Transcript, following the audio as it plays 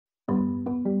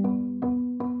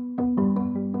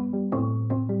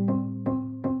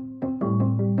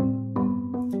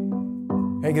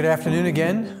Hey, good afternoon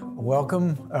again.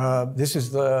 Welcome. This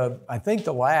is I think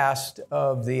the last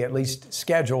of the at least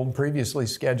previously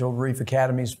scheduled RREAF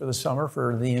Academies for the summer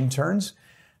for the interns.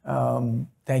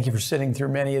 Thank you for sitting through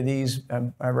many of these.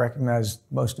 I recognize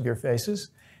most of your faces,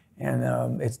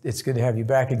 and it's good to have you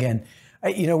back again.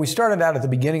 We started out at the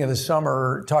beginning of the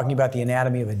summer talking about the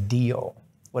anatomy of a deal,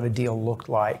 what a deal looked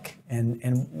like,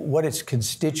 and what its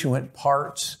constituent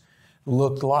parts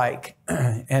looked like.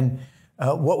 And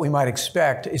what we might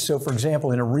expect is, so for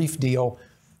example, in a RREAF deal,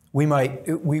 we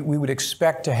would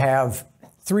expect to have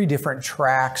 3 different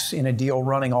tracks in a deal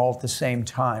running all at the same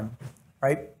time,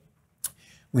 right?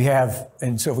 We have,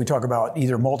 and so if we talk about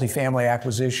either multifamily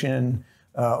acquisition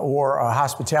or a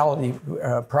hospitality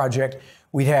project,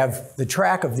 we'd have the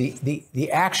track of the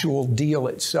actual deal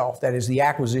itself, that is the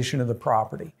acquisition of the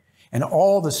property, and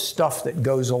all the stuff that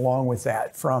goes along with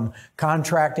that, from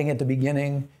contracting at the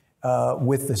beginning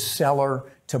with the seller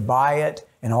to buy it,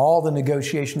 and all the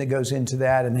negotiation that goes into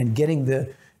that, and then getting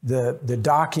the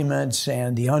documents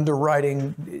and the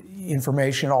underwriting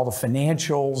information, all the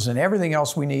financials and everything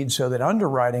else we need so that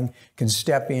underwriting can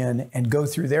step in and go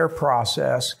through their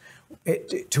process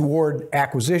toward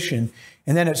acquisition.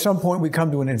 And then at some point we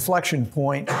come to an inflection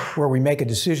point where we make a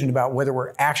decision about whether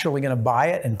we're actually going to buy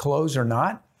it and close or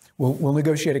not. We'll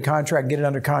negotiate a contract, get it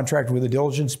under contract with a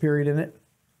diligence period in it.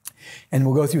 And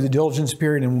we'll go through the diligence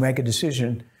period and we'll make a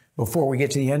decision before we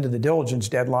get to the end of the diligence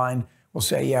deadline. We'll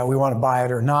say, yeah, we want to buy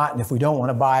it or not. And if we don't want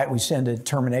to buy it, we send a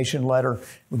termination letter,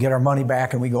 we get our money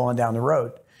back, and we go on down the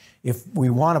road. If we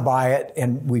want to buy it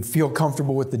and we feel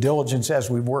comfortable with the diligence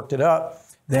as we've worked it up,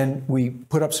 then we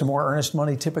put up some more earnest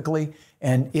money typically,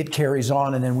 and it carries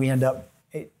on, and then we end up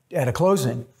at a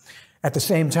closing. At the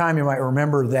same time, you might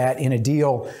remember that in a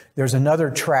deal, there's another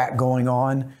track going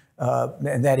on,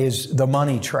 and that is the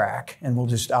money track. And I'll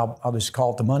just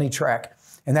call it the money track.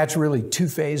 And that's really 2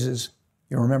 phases,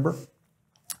 you remember?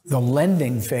 The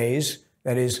lending phase,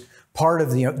 that is part of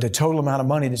the total amount of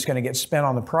money that's going to get spent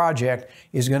on the project,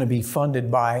 is going to be funded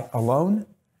by a loan,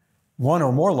 1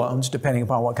 or more loans, depending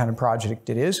upon what kind of project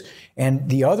it is. And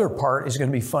the other part is going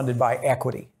to be funded by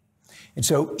equity. And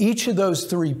so each of those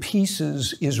 3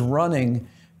 pieces is running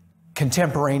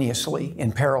contemporaneously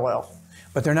in parallel,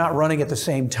 but they're not running at the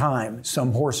same time.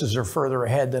 Some horses are further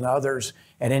ahead than others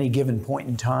at any given point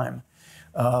in time.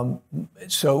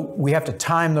 So we have to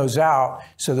time those out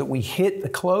so that we hit the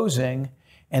closing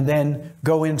and then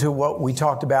go into what we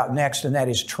talked about next, and that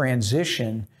is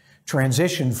transition.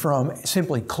 Transition from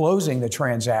simply closing the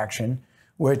transaction,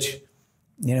 which,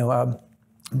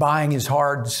 buying is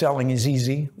hard, selling is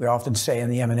easy. We often say in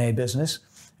the M&A business,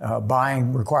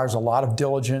 buying requires a lot of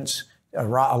diligence, a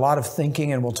lot of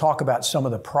thinking, and we'll talk about some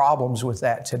of the problems with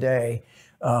that today.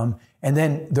 And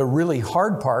then the really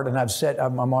hard part, and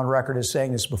I'm on record as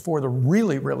saying this before, the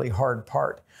really, really hard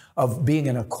part of being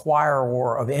an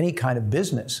acquirer of any kind of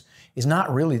business is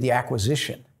not really the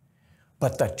acquisition,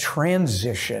 but the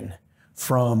transition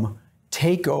from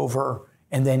takeover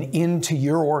and then into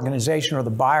your organization or the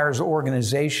buyer's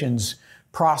organization's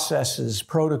processes,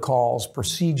 protocols,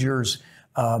 procedures,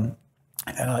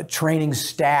 training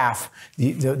staff.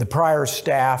 The prior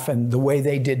staff and the way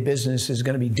they did business is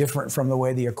going to be different from the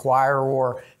way the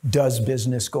acquirer does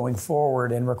business going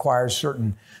forward and requires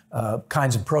certain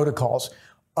kinds of protocols.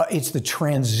 It's the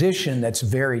transition that's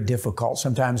very difficult.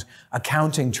 Sometimes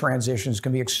accounting transitions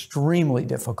can be extremely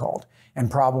difficult and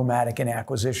problematic in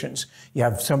acquisitions. You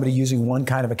have somebody using one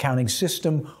kind of accounting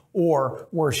system, or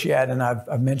worse yet, and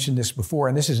I've mentioned this before,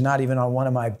 and this is not even on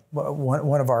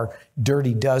one of our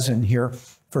dirty dozen here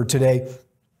for today.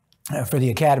 For the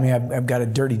Academy, I've got a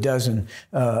dirty dozen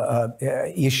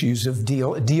issues of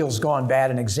deals gone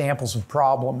bad and examples of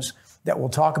problems that we'll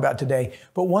talk about today.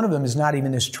 But one of them is not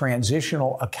even this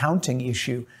transitional accounting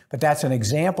issue, but that's an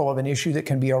example of an issue that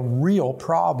can be a real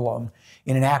problem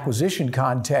in an acquisition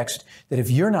context, that if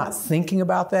you're not thinking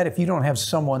about that, if you don't have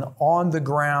someone on the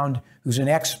ground who's an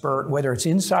expert, whether it's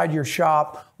inside your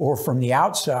shop or from the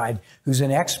outside, who's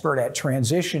an expert at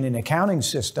transition in accounting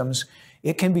systems,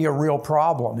 it can be a real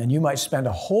problem. And you might spend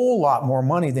a whole lot more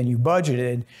money than you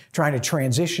budgeted trying to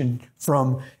transition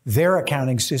from their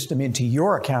accounting system into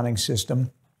your accounting system,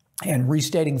 and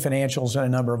restating financials and a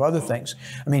number of other things.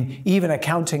 I mean, even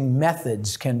accounting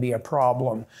methods can be a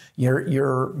problem.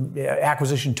 Your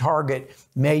acquisition target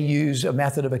may use a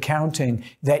method of accounting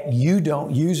that you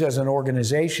don't use as an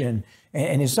organization.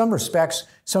 And in some respects,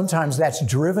 sometimes that's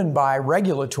driven by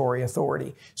regulatory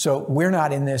authority. So we're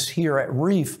not in this here at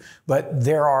RREAF, but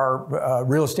there are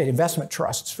real estate investment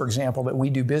trusts, for example, that we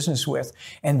do business with.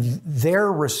 And their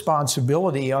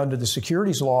responsibility under the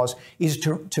securities laws is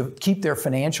to keep their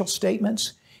financial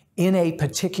statements in a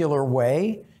particular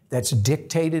way that's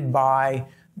dictated by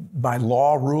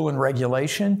law, rule, and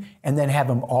regulation, and then have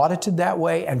them audited that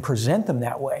way and present them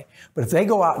that way. But if they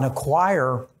go out and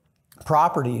acquire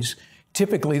properties,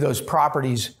 typically those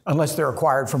properties, unless they're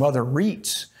acquired from other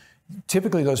REITs,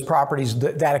 typically those properties,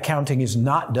 that accounting is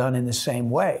not done in the same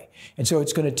way. And so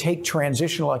it's going to take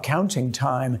transitional accounting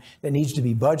time that needs to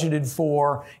be budgeted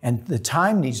for, and the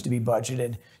time needs to be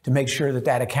budgeted to make sure that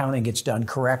that accounting gets done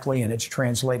correctly and it's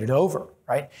translated over,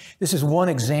 right? This is one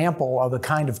example of a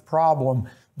kind of problem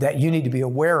that you need to be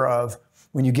aware of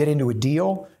when you get into a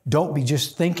deal. Don't be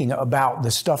just thinking about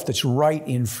the stuff that's right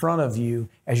in front of you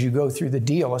as you go through the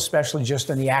deal, especially just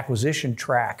on the acquisition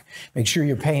track. Make sure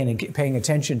you're paying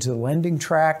attention to the lending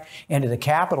track and to the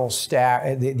capital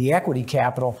stack, the equity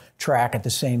capital track at the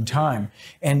same time.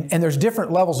 And there's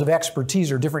different levels of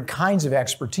expertise or different kinds of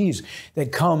expertise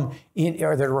that come in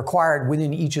or that are required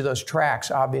within each of those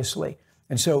tracks, obviously.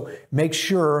 And so make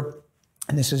sure,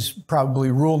 and this is probably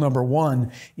rule number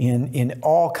one in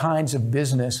all kinds of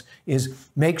business, is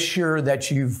make sure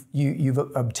that you've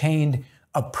obtained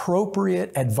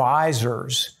appropriate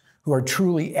advisors who are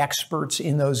truly experts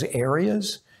in those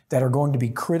areas that are going to be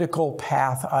critical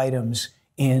path items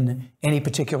in any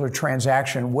particular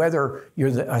transaction, whether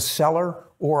you're a seller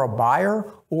or a buyer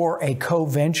or a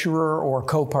co-venturer or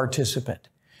co-participant.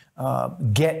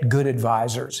 Get good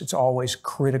advisors. It's always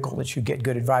critical that you get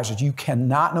good advisors. You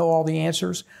cannot know all the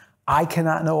answers. I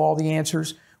cannot know all the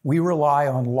answers. We rely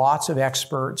on lots of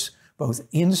experts, both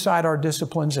inside our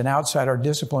disciplines and outside our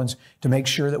disciplines, to make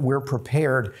sure that we're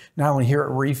prepared, not only here at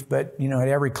RREAF, but at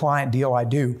every client deal I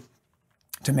do,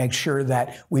 to make sure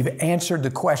that we've answered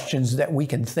the questions that we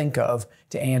can think of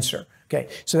to answer. Okay,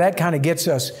 so that kind of gets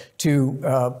us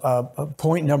to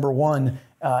point number one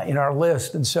in our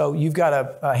list. And so you've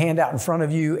got a handout in front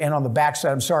of you, and on the back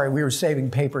side, I'm sorry, we were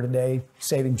saving paper today,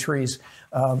 saving trees.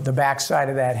 The back side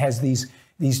of that has these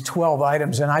 12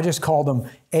 items, and I just call them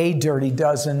a dirty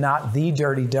dozen, not the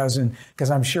dirty dozen,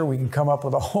 because I'm sure we can come up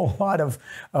with a whole lot of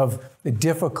the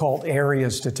difficult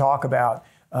areas to talk about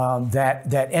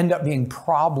that end up being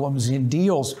problems in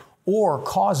deals or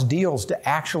cause deals to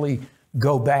actually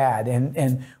go bad.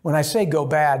 And when I say go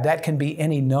bad, that can be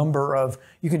any number of,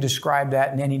 you can describe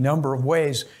that in any number of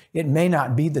ways. It may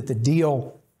not be that the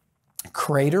deal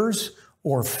craters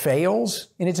or fails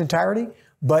in its entirety,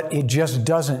 but it just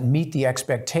doesn't meet the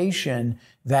expectation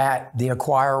that the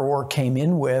acquirer came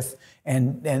in with.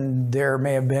 And there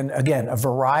may have been, again, a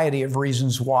variety of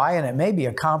reasons why, and it may be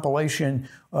a compilation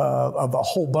of a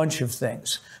whole bunch of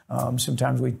things.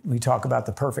 Sometimes we talk about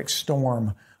the perfect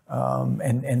storm.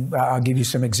 And I'll give you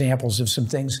some examples of some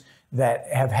things that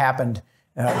have happened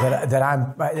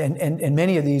and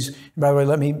many of these, by the way,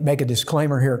 let me make a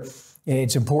disclaimer here.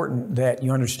 It's important that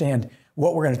you understand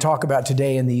what we're going to talk about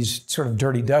today in these sort of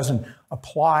dirty dozen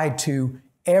apply to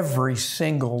every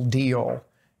single deal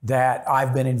that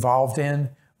I've been involved in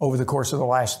over the course of the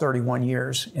last 31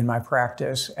 years in my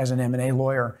practice as an M&A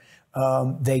lawyer.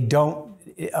 They don't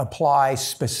apply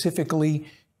specifically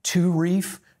to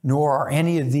RREAF, nor are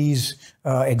any of these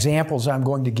examples I'm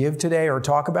going to give today or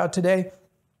talk about today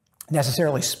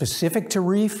necessarily specific to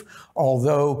RREAF,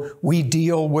 although we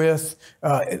deal with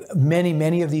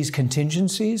many of these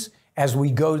contingencies as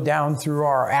we go down through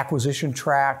our acquisition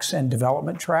tracks and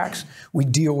development tracks. We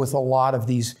deal with a lot of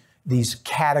these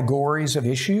categories of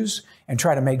issues and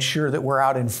try to make sure that we're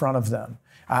out in front of them.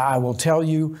 I will tell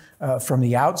you from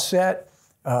the outset,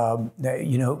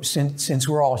 since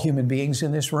we're all human beings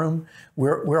in this room,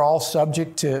 we're all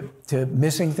subject to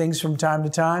missing things from time to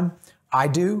time. I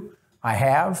do, I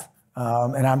have,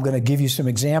 and I'm going to give you some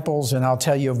examples, and I'll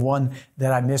tell you of one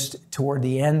that I missed toward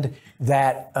the end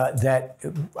that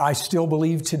I still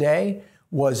believe today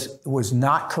was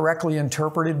not correctly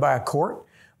interpreted by a court,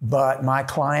 but my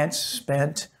clients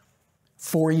spent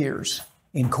 4 years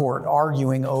in court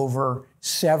arguing over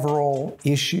several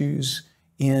issues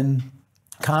in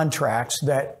contracts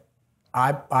that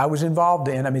I was involved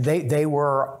in. I mean, they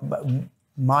were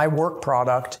my work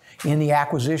product in the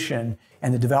acquisition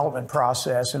and the development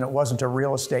process, and it wasn't a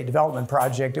real estate development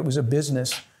project. It was a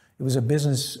business. It was a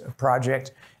business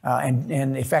project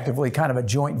and effectively kind of a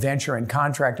joint venture and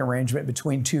contract arrangement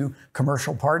between two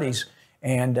commercial parties.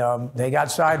 And they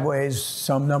got sideways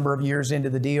some number of years into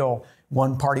the deal.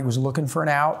 One party was looking for an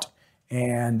out,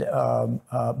 and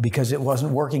because it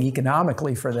wasn't working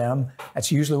economically for them.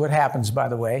 That's usually what happens, by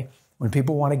the way. When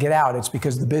people want to get out, it's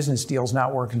because the business deal's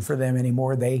not working for them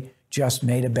anymore. They just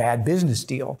made a bad business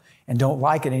deal and don't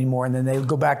like it anymore. And then they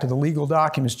go back to the legal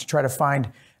documents to try to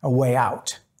find a way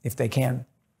out if they can.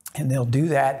 And they'll do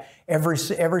that every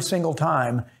single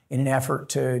time in an effort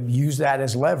to use that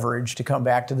as leverage to come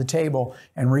back to the table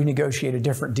and renegotiate a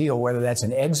different deal, whether that's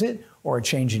an exit or a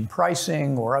change in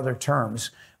pricing or other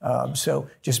terms. So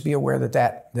just be aware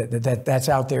that's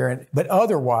out there. But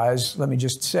otherwise, let me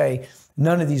just say,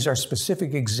 none of these are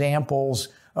specific examples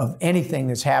of anything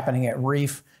that's happening at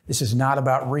RREAF. This is not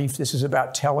about RREAF. This is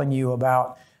about telling you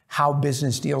about how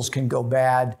business deals can go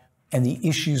bad and the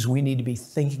issues we need to be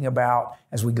thinking about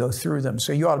as we go through them.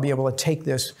 So you ought to be able to take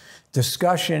this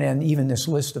discussion and even this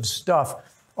list of stuff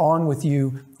on with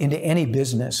you into any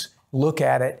business, look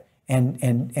at it,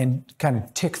 and kind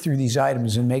of tick through these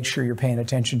items and make sure you're paying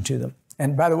attention to them.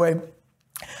 And by the way,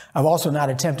 I've also not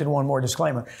attempted, one more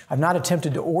disclaimer, I've not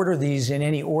attempted to order these in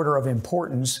any order of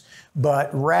importance, but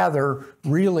rather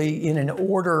really in an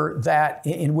order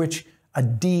in which a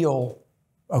deal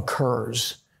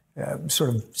occurs, sort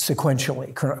of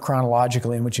sequentially,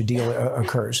 chronologically, in which a deal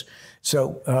occurs.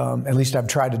 So at least I've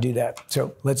tried to do that.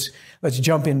 So let's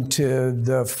jump into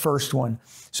the first one.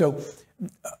 So,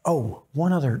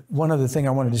 one other thing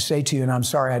I wanted to say to you, and I'm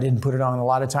sorry I didn't put it on. A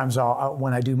lot of times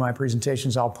when I do my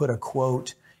presentations, I'll put a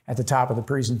quote at the top of the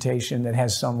presentation that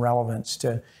has some relevance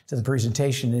to the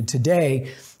presentation. And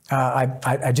today,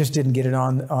 I just didn't get it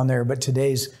on there, but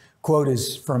today's quote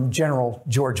is from General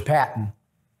George Patton,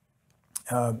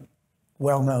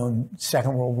 well-known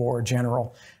Second World War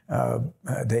general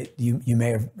that you may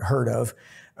have heard of.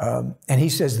 And he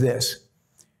says this: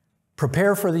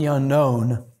 prepare for the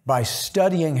unknown by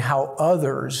studying how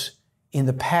others in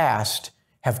the past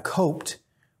have coped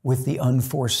with the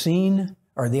unforeseen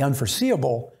or the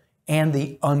unforeseeable and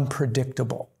the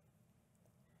unpredictable.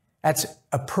 That's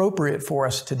appropriate for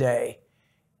us today.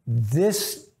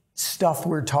 This stuff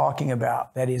we're talking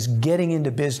about, that is getting into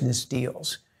business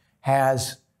deals,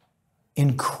 has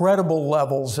incredible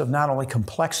levels of not only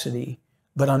complexity,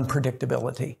 but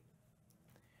unpredictability.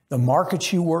 The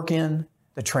markets you work in,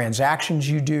 the transactions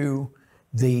you do,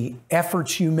 the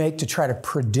efforts you make to try to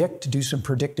predict, to do some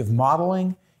predictive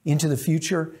modeling into the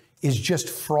future is just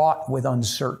fraught with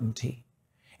uncertainty.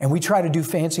 And we try to do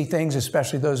fancy things,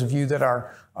 especially those of you that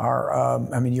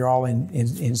you're all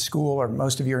in school, or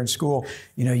most of you are in school.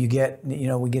 We get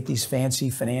these fancy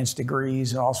finance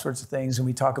degrees and all sorts of things, and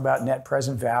we talk about net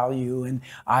present value and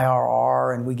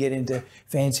IRR, and we get into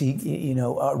fancy,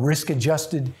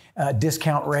 risk-adjusted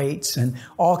discount rates and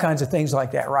all kinds of things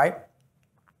like that, right?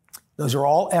 Those are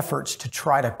all efforts to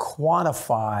try to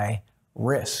quantify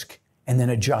risk and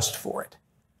then adjust for it,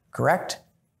 correct?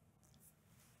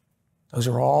 Those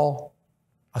are all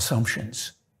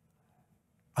assumptions.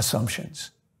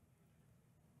 Assumptions.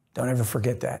 Don't ever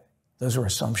forget that. Those are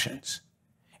assumptions.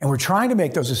 And we're trying to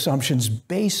make those assumptions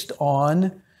based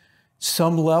on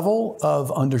some level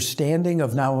of understanding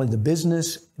of not only the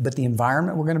business, but the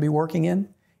environment we're going to be working in,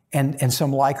 and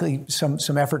some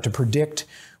effort to predict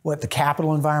what the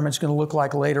capital environment is going to look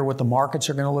like later, what the markets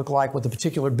are going to look like, what the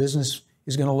particular business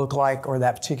is going to look like, or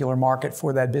that particular market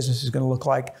for that business is going to look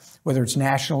like, whether it's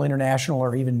national, international,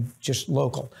 or even just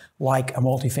local, like a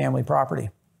multifamily property.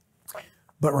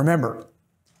 But remember,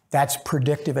 that's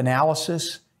predictive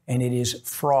analysis, and it is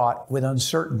fraught with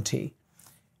uncertainty.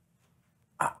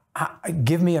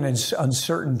 Give me an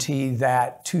uncertainty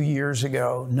that 2 years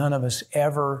ago none of us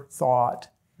ever thought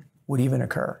would even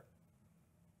occur.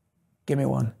 Give me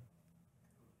one.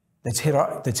 That's hit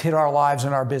our lives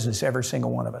and our business, every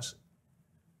single one of us.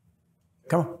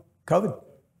 Come on,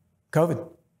 COVID.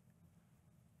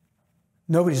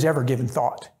 Nobody's ever given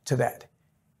thought to that.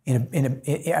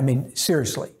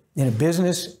 Seriously, in a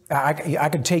business, I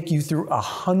could take you through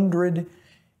 100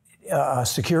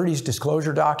 securities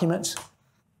disclosure documents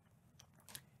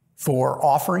for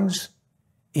offerings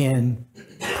in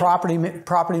property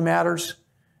matters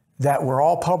that were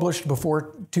all published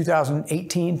before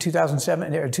 2018,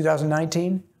 2007, or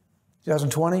 2019,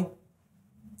 2020.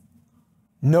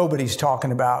 Nobody's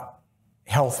talking about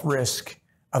health risk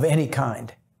of any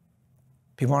kind.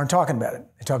 People aren't talking about it.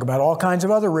 They talk about all kinds of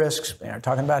other risks. They aren't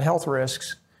talking about health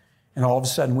risks. And all of a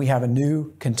sudden, we have a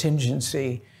new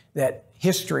contingency that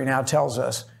history now tells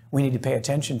us we need to pay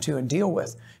attention to and deal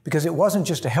with. Because it wasn't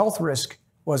just a health risk,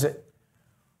 was it?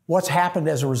 What's happened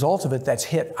as a result of it that's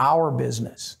hit our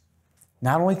business?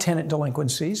 Not only tenant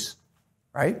delinquencies,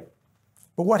 right?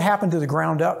 But what happened to the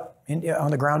ground up,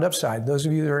 on the ground up side? Those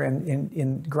of you that are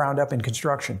in ground up in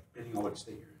construction. Depending on what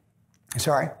state you're in.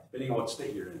 Sorry? Depending on what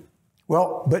state you're in.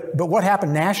 Well, but what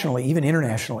happened nationally, even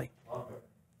internationally?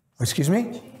 Excuse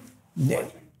me?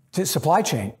 Supply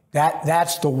chain.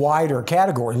 That's the wider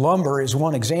category. Lumber is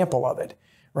one example of it,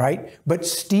 right? But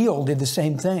steel did the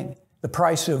same thing. The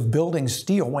price of building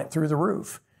steel went through the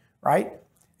roof, right?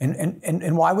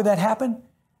 And why would that happen?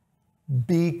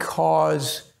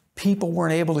 because people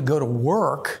weren't able to go to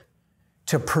work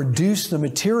to produce the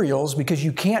materials, because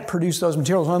you can't produce those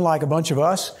materials. Unlike a bunch of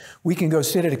us, we can go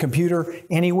sit at a computer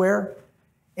anywhere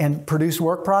and produce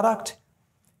work product.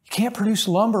 You can't produce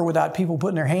lumber without people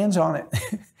putting their hands on it.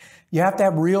 You have to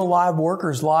have real live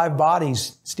workers, live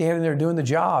bodies standing there doing the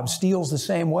job. Steel's the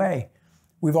same way.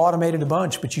 We've automated a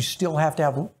bunch, but you still have to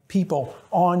have people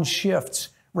on shifts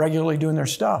regularly doing their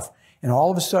stuff. And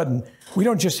all of a sudden, we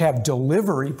don't just have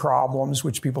delivery problems,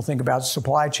 which people think about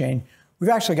supply chain. We've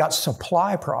actually got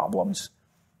supply problems.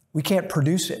 We can't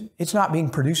produce it. It's not being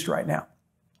produced right now,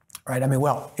 right? I mean,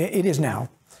 well, it is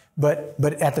now, but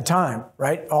at the time,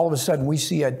 right? All of a sudden, we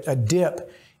see a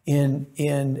dip in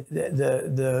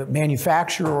the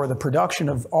manufacture or the production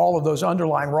of all of those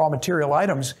underlying raw material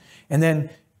items, and then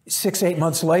 6-8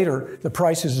 months later, the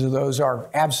prices of those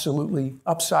are absolutely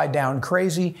upside down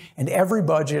crazy, and every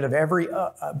budget of every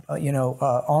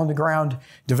on-the-ground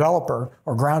developer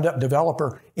or ground-up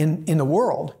developer in the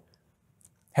world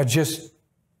has just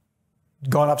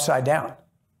gone upside down.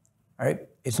 Right?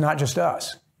 It's not just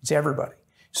us; it's everybody.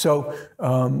 So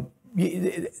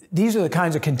these are the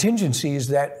kinds of contingencies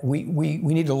that we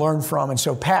need to learn from, and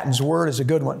so Patton's word is a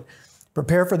good one.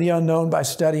 Prepare for the unknown by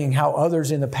studying how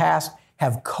others in the past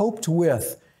have coped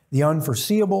with the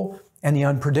unforeseeable and the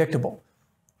unpredictable.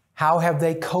 How have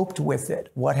they coped with it?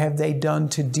 What have they done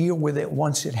to deal with it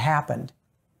once it happened?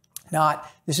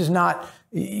 This is not,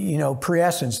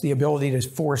 prescience, the ability to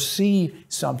foresee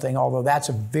something, although that's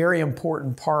a very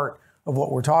important part of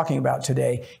what we're talking about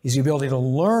today, is the ability to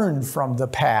learn from the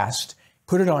past,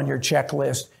 put it on your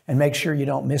checklist, and make sure you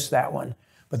don't miss that one.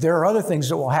 But there are other things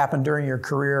that will happen during your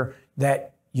career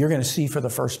that you're going to see for the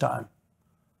first time.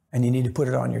 And you need to put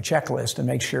it on your checklist and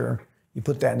make sure you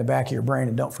put that in the back of your brain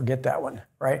and don't forget that one,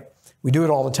 right? We do it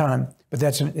all the time, but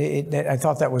I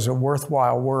thought that was a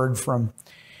worthwhile word from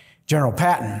General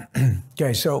Patton.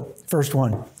 Okay, so first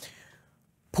one,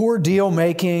 poor deal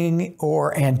making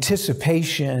or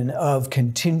anticipation of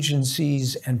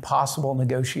contingencies and possible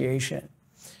negotiation.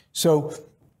 So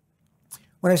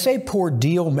when I say poor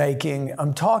deal making,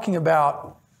 I'm talking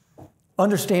about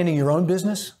understanding your own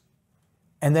business,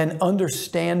 and then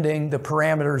understanding the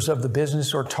parameters of the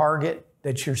business or target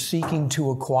that you're seeking to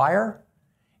acquire,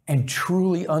 and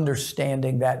truly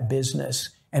understanding that business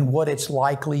and what its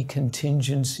likely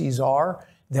contingencies are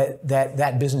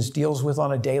that business deals with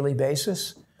on a daily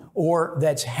basis, or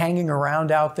that's hanging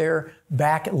around out there,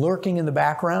 lurking in the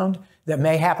background, that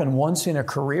may happen once in a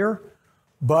career,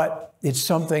 but it's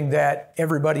something that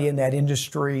everybody in that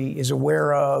industry is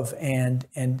aware of and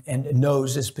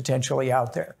knows is potentially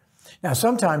out there. Now,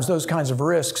 sometimes those kinds of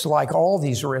risks, like all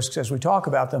these risks as we talk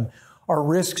about them, are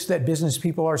risks that business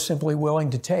people are simply willing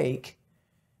to take.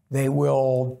 They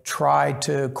will try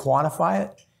to quantify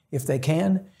it if they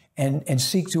can and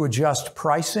seek to adjust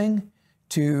pricing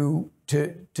to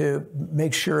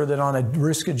make sure that on a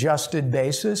risk-adjusted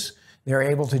basis, they're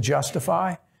able to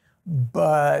justify.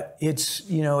 But it's,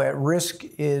 at risk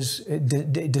is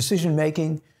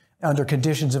decision-making under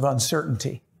conditions of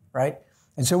uncertainty, right?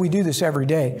 And so we do this every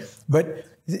day. But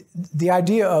the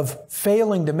idea of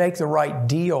failing to make the right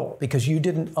deal because you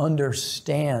didn't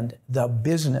understand the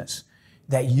business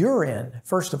that you're in,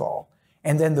 first of all,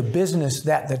 and then the business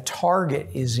that the target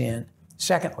is in,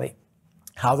 secondly,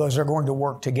 how those are going to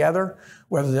work together,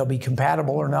 whether they'll be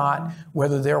compatible or not,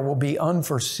 whether there will be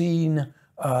unforeseen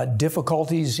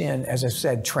difficulties in, as I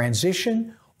said,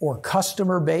 transition or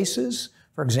customer bases.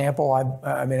 For example,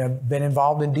 I've been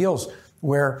involved in deals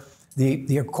where the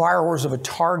acquirers of a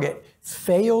target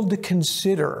failed to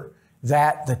consider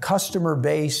that the customer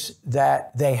base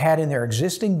that they had in their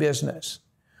existing business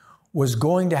was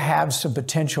going to have some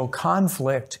potential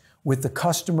conflict with the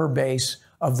customer base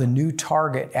of the new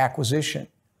target acquisition.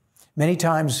 Many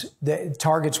times the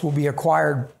targets will be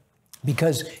acquired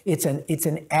because it's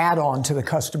an add-on to the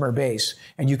customer base,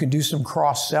 and you can do some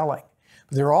cross-selling.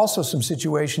 But there are also some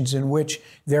situations in which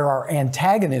there are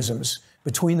antagonisms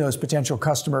between those potential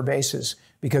customer bases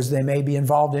because they may be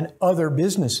involved in other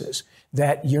businesses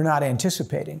that you're not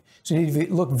anticipating. So you need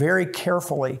to look very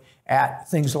carefully at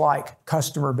things like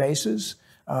customer bases.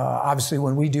 Obviously,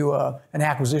 when we do an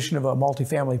acquisition of a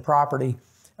multifamily property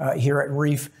here at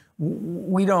RREAF,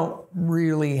 we don't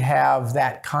really have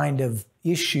that kind of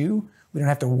issue. We don't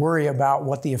have to worry about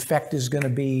what the effect is going to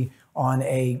be on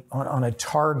a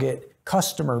target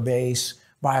customer base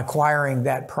by acquiring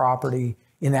that property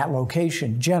in that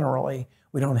location. Generally,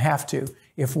 we don't have to.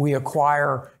 If we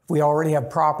already have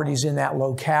properties in that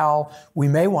locale, we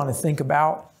may want to think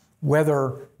about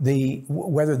whether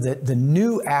the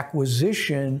new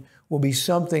acquisition will be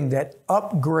something that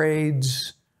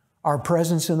upgrades our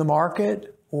presence in the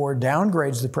market or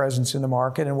downgrades the presence in the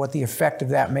market and what the effect of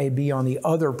that may be on the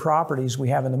other properties we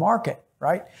have in the market,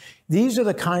 right? These are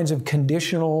the kinds of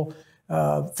conditional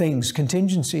things,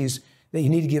 contingencies that you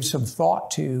need to give some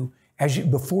thought to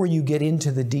before you get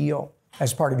into the deal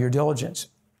as part of your diligence.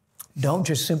 Don't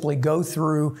just simply go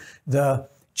through the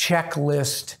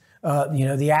checklist,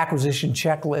 the acquisition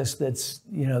checklist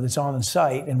that's on the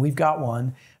site, and we've got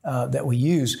one that we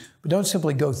use. But don't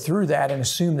simply go through that and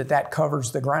assume that that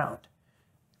covers the ground.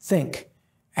 Think,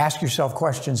 ask yourself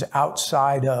questions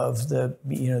outside of the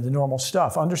normal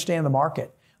stuff. Understand the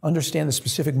market, understand the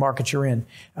specific market you're in.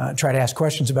 Try to ask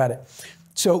questions about it.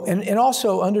 So, and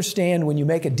also understand when you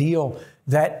make a deal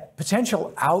that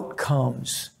potential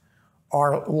outcomes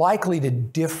are likely to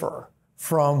differ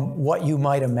from what you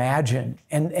might imagine.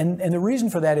 And the reason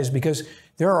for that is because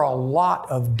there are a lot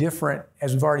of different,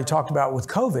 as we've already talked about with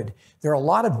COVID, there are a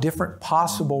lot of different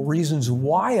possible reasons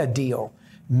why a deal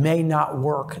may not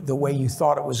work the way you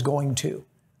thought it was going to.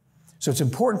 So it's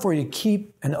important for you to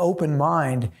keep an open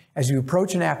mind as you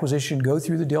approach an acquisition, go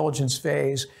through the diligence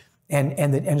phase, and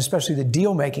especially the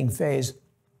deal-making phase,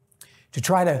 to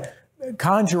try to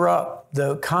conjure up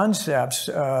the concepts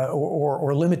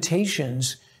or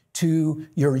limitations to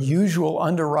your usual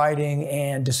underwriting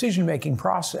and decision-making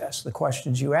process, the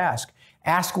questions you ask.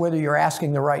 Ask whether you're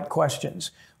asking the right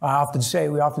questions. We often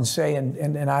say,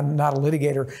 and I'm not a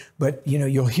litigator, but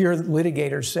you'll hear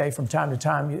litigators say from time to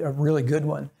time a really good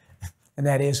one, and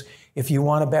that is, if you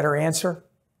want a better answer,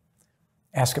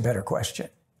 ask a better question.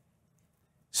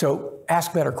 So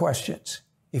ask better questions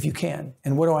if you can.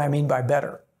 And what do I mean by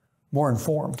better? More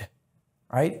informed,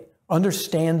 right?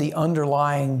 Understand the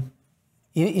underlying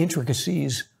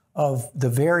intricacies of the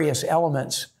various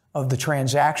elements of the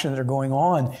transaction that are going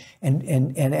on.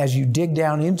 And as you dig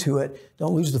down into it,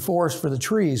 don't lose the forest for the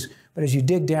trees, but as you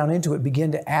dig down into it,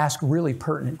 begin to ask really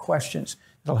pertinent questions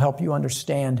that'll help you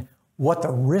understand what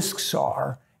the risks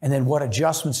are and then what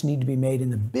adjustments need to be made in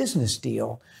the business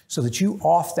deal so that you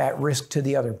off that risk to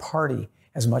the other party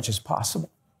as much as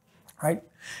possible, right?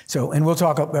 So, and we'll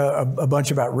talk a bunch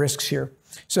about risks here.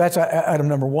 So that's item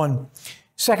number one.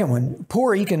 Second one,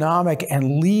 poor economic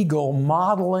and legal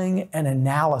modeling and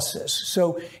analysis.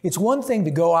 So it's one thing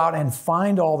to go out and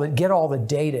get all the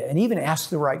data and even ask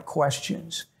the right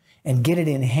questions and get it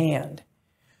in hand.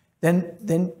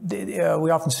 Then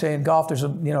we often say in golf, there's a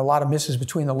lot of misses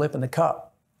between the lip and the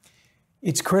cup.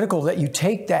 It's critical that you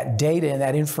take that data and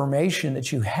that information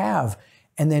that you have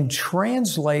and then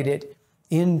translate it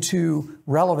into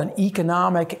relevant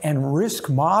economic and risk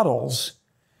models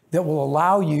that will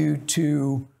allow you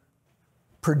to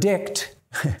predict,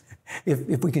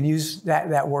 if we can use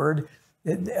that word,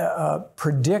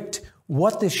 predict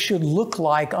what this should look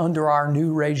like under our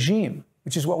new regime,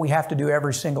 which is what we have to do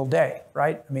every single day,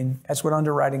 right? I mean, that's what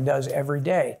underwriting does every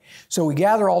day. So we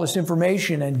gather all this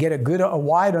information and get a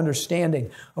wide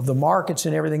understanding of the markets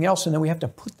and everything else, and then we have to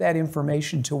put that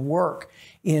information to work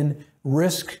in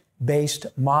risk-based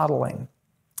modeling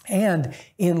and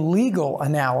in legal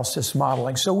analysis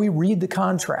modeling. So we read the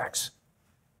contracts.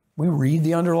 We read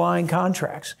the underlying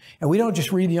contracts. And we don't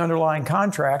just read the underlying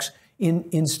contracts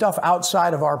in stuff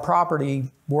outside of our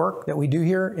property work that we do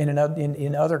here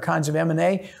in other kinds of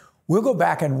M&A. We'll go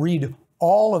back and read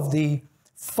all of the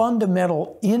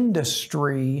fundamental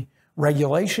industry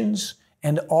regulations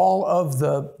and all of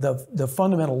the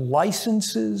fundamental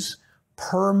licenses,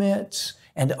 permits,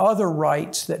 and other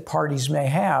rights that parties may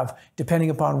have, depending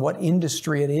upon what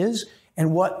industry it is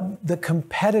and what the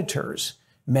competitors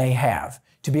may have,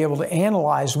 to be able to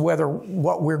analyze whether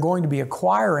what we're going to be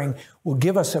acquiring will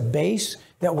give us a base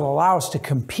that will allow us to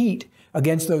compete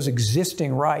against those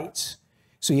existing rights.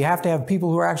 So you have to have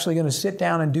people who are actually going to sit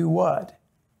down and do what?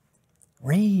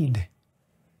 Read.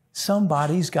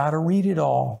 Somebody's got to read it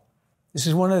all. This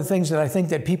is one of the things that I think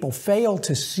that people fail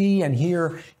to see and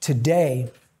hear today,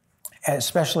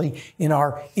 especially in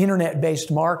our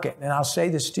internet-based market. And I'll say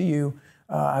this to you,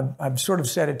 I've sort of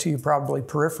said it to you probably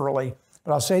peripherally,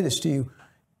 but I'll say this to you.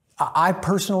 I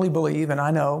personally believe, and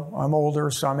I know I'm older,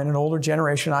 so I'm in an older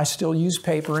generation, I still use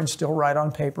paper and still write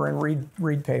on paper and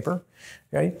read paper,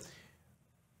 okay?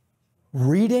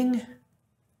 Reading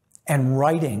and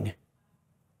writing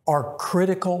are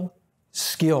critical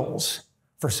skills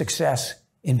for success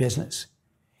in business.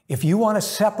 If you want to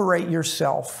separate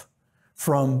yourself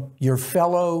from your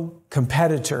fellow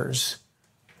competitors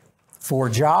for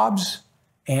jobs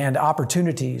and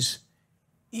opportunities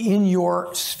in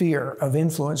your sphere of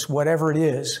influence, whatever it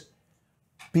is,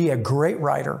 be a great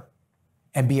writer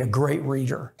and be a great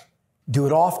reader. Do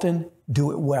it often,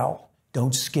 do it well.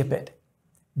 Don't skip it.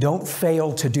 Don't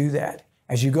fail to do that.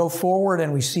 As you go forward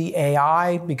and we see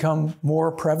AI become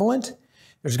more prevalent,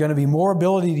 there's going to be more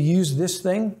ability to use this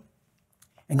thing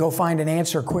and go find an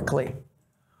answer quickly.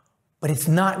 But it's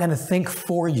not going to think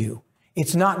for you.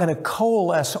 It's not going to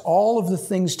coalesce all of the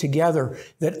things together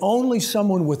that only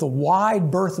someone with a wide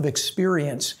berth of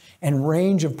experience and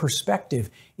range of perspective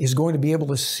is going to be able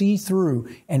to see through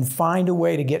and find a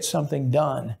way to get something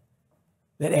done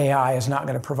that AI is not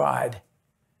going to provide.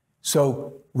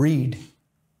 So read,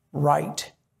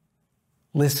 write,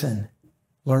 listen,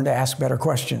 learn to ask better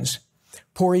questions.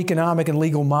 Poor economic and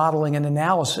legal modeling and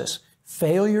analysis,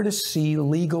 failure to see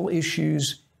legal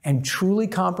issues and truly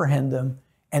comprehend them,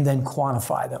 and then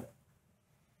quantify them.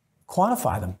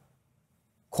 Quantify them.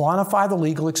 Quantify the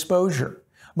legal exposure.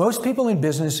 Most people in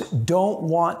business don't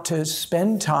want to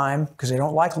spend time because they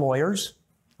don't like lawyers.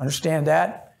 Understand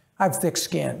that? I have thick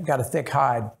skin, got a thick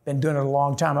hide, been doing it a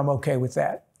long time. I'm okay with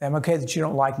that. I'm okay that you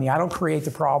don't like me. I don't create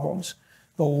the problems.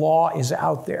 The law is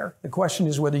out there. The question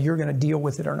is whether you're going to deal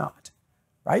with it or not,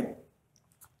 right?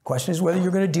 The question is whether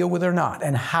you're going to deal with it or not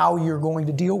and how you're going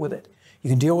to deal with it. You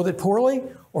can deal with it poorly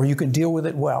or you can deal with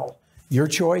it well. Your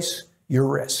choice, your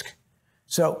risk.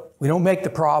 So we don't make the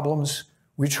problems.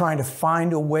 We're trying to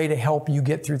find a way to help you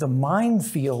get through the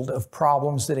minefield of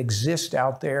problems that exist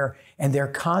out there, and they're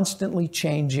constantly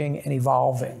changing and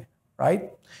evolving, right?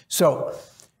 So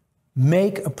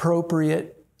make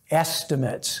appropriate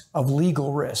estimates of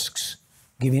legal risks.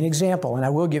 I'll give you an example, and I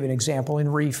will give you an example in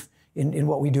RREAF, in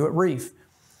what we do at RREAF.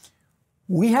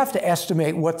 We have to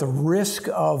estimate what the risk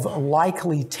of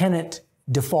likely tenant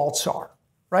defaults are,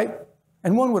 right?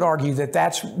 And one would argue that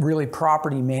that's really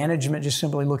property management, just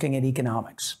simply looking at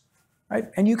economics, right?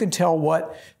 And you can tell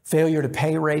what failure to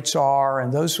pay rates are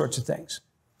and those sorts of things.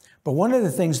 But one of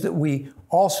the things that we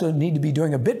also need to be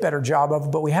doing a bit better job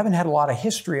of, but we haven't had a lot of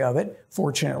history of it,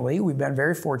 fortunately. We've been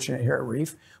very fortunate here at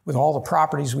RREAF with all the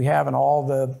properties we have and all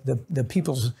the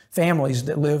people's families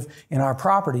that live in our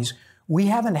properties. We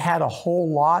haven't had a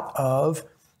whole lot of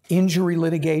injury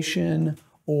litigation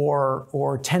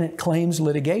or tenant claims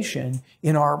litigation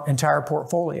in our entire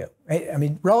portfolio. I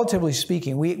mean, relatively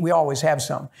speaking, we always have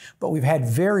some, but we've had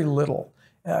very little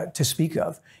to speak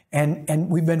of. And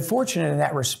we've been fortunate in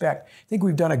that respect. I think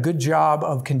we've done a good job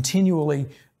of continually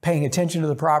paying attention to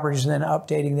the properties and then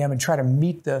updating them and try to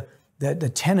meet the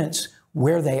tenants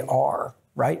where they are,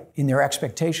 right, in their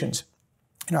expectations.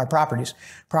 In our properties.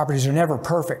 Properties are never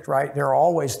perfect, right? There are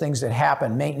always things that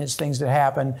happen, maintenance things that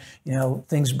happen, you know,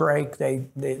 things break, they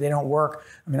don't work.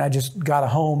 I mean, I just got a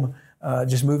home,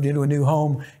 just moved into a new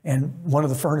home, and one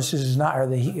of the furnaces is not, or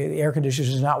the air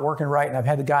conditioners is not working right, and I've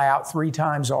had the guy out 3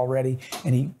 times already,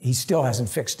 and he still hasn't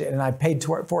fixed it, and I paid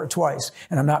for it twice,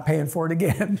 and I'm not paying for it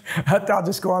again. I'll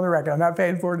just go on the record, I'm not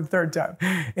paying for it a 3rd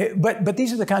time. But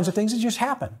these are the kinds of things that just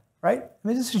happen, right? I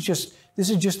mean, this is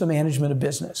just the management of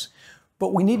business.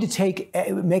 But we need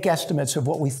to make estimates of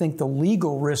what we think the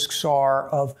legal risks are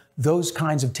of those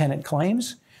kinds of tenant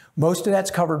claims. Most of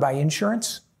that's covered by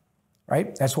insurance,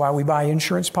 right? That's why we buy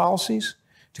insurance policies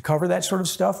to cover that sort of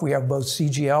stuff. We have both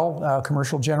CGL,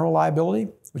 commercial general liability,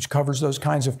 which covers those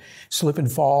kinds of slip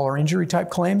and fall or injury type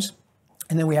claims.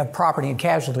 And then we have property and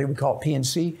casualty, we call it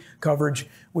P&C coverage,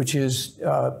 which is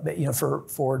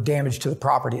for damage to the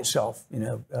property itself,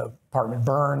 apartment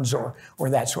burns or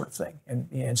that sort of thing,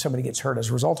 and somebody gets hurt as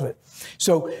a result of it.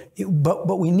 So,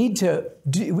 but we need to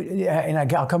do, and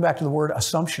I'll come back to the word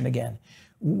assumption again.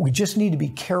 We just need to be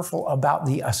careful about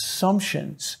the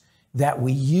assumptions that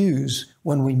we use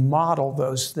when we model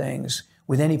those things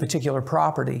with any particular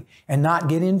property, and not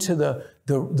get into the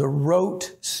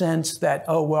rote sense that,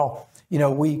 oh well,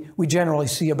 we generally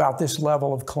see about this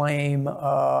level of claim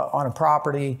on a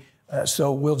property,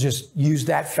 so we'll just use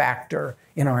that factor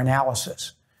in our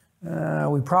analysis.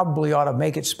 We probably ought to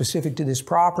make it specific to this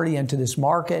property and to this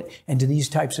market and to these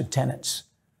types of tenants.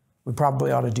 We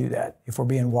probably ought to do that if we're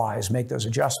being wise, make those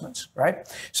adjustments, right?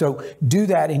 So do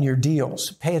that in your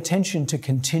deals. Pay attention to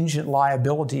contingent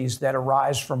liabilities that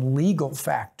arise from legal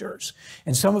factors.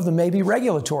 And some of them may be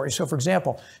regulatory. So for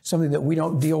example, something that we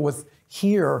don't deal with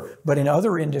here, but in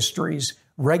other industries,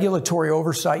 regulatory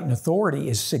oversight and authority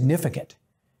is significant.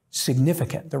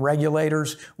 Significant. The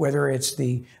regulators, whether it's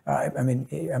we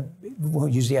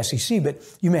won't use the SEC, but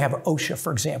you may have OSHA,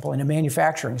 for example, in a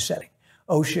manufacturing setting.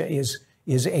 OSHA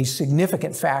is a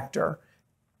significant factor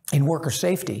in worker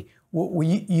safety.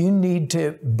 You need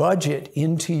to budget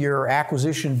into your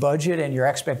acquisition budget and your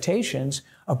expectations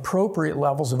appropriate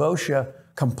levels of OSHA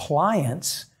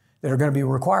compliance that are going to be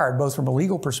required, both from a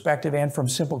legal perspective and from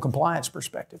simple compliance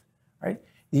perspective, right?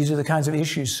 These are the kinds of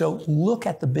issues. So look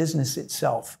at the business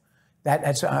itself.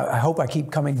 I hope I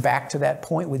keep coming back to that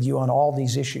point with you on all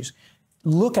these issues.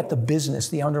 look at the business,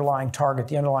 the underlying target,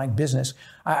 the underlying business.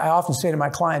 I often say to my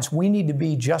clients, we need to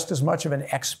be just as much of an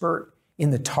expert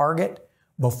in the target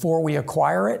before we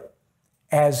acquire it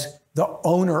as the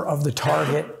owner of the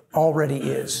target already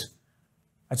is.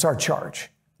 That's our charge.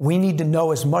 We need to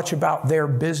know as much about their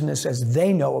business as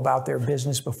they know about their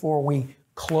business before we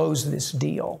close this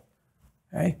deal.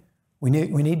 Okay? We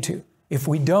need to. If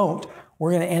we don't,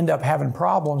 we're going to end up having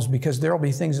problems because there will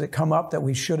be things that come up that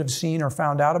we should have seen or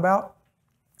found out about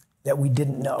that we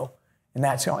didn't know. And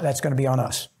that's going to be on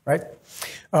us, right?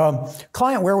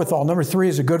 Client wherewithal, number 3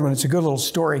 is a good one. It's a good little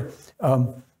story.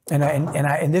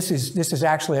 And this is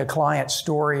actually a client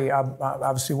story. I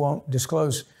obviously won't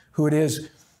disclose who it is,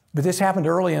 but this happened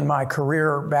early in my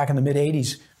career back in the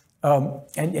mid-'80s.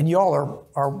 And you all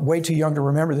are way too young to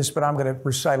remember this, but I'm going to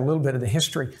recite a little bit of the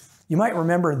history. You might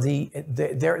remember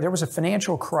there was a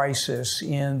financial crisis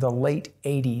in the late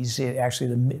 80s,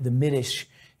 actually the mid-ish,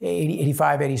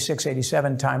 85, 86,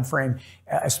 87 time frame,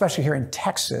 especially here in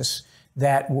Texas,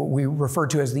 that we refer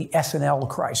to as the S&L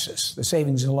crisis, the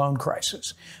savings and loan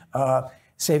crisis.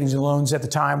 Savings and loans at the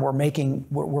time were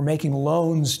making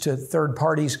loans to third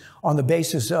parties on the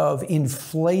basis of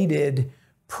inflated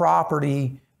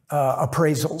property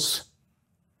appraisals.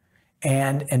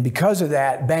 And because of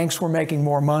that, banks were making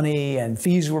more money and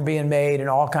fees were being made and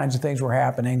all kinds of things were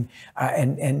happening.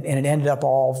 And it ended up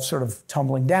all sort of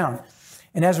tumbling down.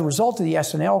 And as a result of the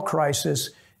S&L crisis,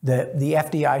 the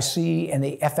FDIC and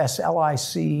the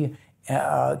FSLIC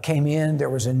came in. There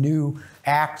was a new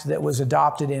act that was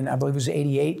adopted in, I believe it was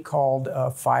 88, called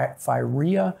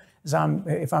RREAF,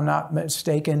 if I'm not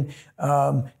mistaken,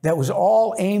 that was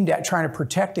all aimed at trying to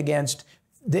protect against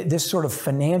this sort of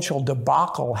financial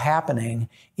debacle happening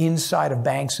inside of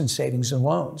banks and savings and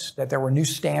loans, that there were new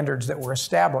standards that were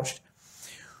established.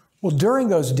 Well, during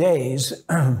those days,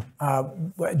 during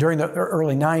the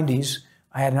early 90s,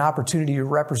 I had an opportunity to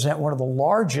represent one of the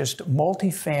largest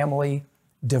multifamily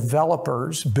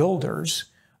developers, builders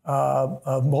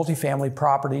of multifamily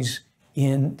properties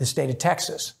in the state of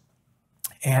Texas.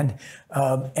 And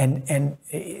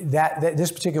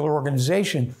this particular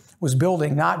organization was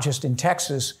building not just in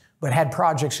Texas, but had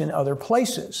projects in other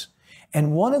places.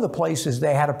 And one of the places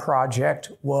they had a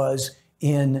project was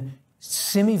in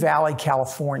Simi Valley,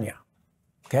 California.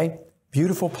 Okay,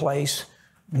 beautiful place,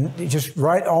 just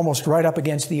almost right up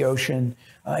against the ocean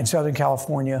in Southern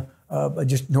California,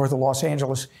 just north of Los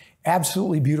Angeles.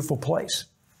 Absolutely beautiful place.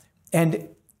 And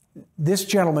this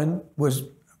gentleman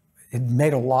had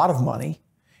made a lot of money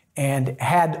and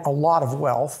had a lot of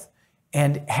wealth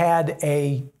and had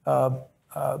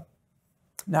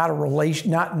not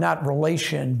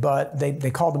relation, but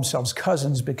they called themselves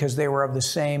cousins because they were of the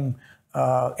same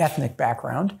ethnic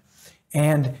background.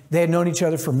 And they had known each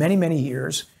other for many, many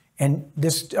years. And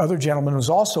this other gentleman was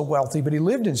also wealthy, but he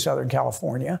lived in Southern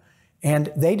California.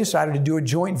 And they decided to do a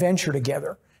joint venture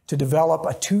together to develop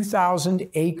a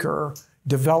 2,000-acre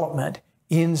development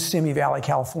in Simi Valley,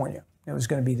 California. It was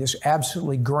going to be this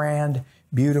absolutely grand,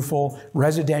 beautiful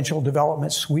residential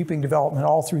development, sweeping development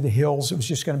all through the hills. It was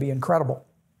just going to be incredible.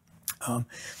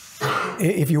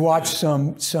 If you watch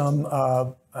some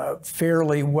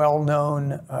fairly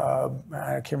well-known, I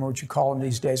can't remember what you call them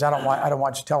these days. I don't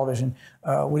watch television.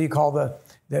 What do you call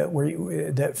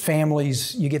the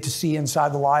families you get to see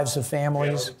inside the lives of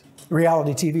families?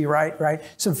 Reality TV, right?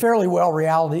 Some fairly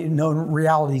known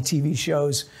reality TV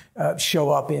shows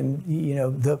show up in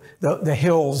the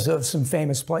hills of some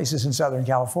famous places in Southern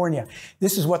California.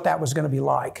 This is what that was going to be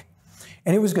like,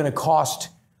 and it was going to cost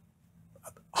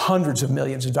hundreds of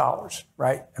millions of dollars,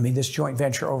 right? I mean, this joint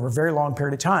venture over a very long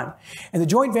period of time. And the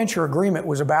joint venture agreement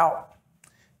was about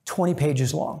 20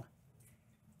 pages long.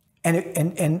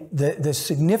 And the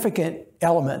significant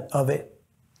element of it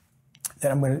that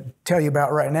I'm going to tell you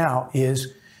about right now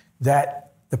is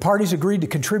that the parties agreed to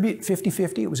contribute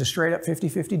 50-50. It was a straight up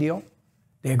 50-50 deal.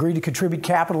 They agreed to contribute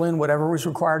capital in whatever was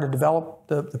required to develop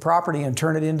the property and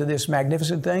turn it into this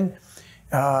magnificent thing.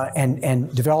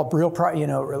 And develop real,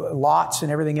 lots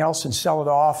and everything else and sell it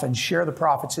off and share the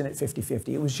profits in it 50-50.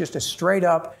 It was just a straight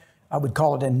up, I would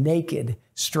call it a naked,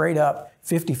 straight up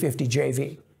 50-50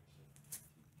 JV.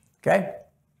 Okay?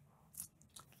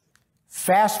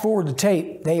 Fast forward the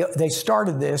tape, they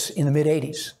started this in the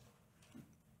mid-'80s.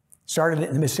 Started it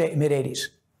in the mid-'80s.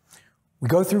 We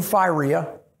go through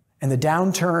FIREA and the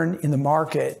downturn in the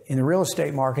market, in the real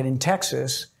estate market in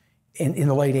Texas in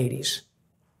the late 80s.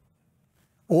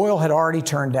 Oil had already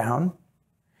turned down,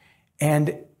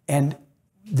 and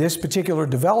this particular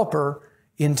developer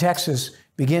in Texas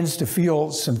begins to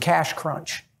feel some cash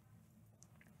crunch.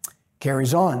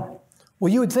 Carries on.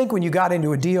 Well, you would think when you got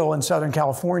into a deal in Southern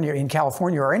California,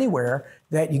 or anywhere,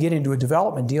 that you get into a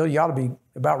development deal, you ought to be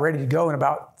about ready to go in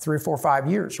about 3 or 4 or 5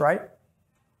 years, right?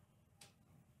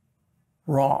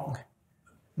 Wrong.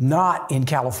 Not in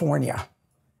California.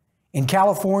 In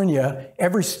California,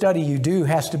 every study you do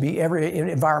has to be, every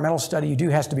environmental study you do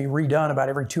has to be redone about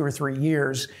every 2 or 3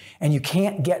 years, and you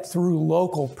can't get through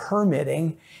local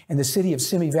permitting, and the city of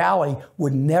Simi Valley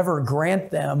would never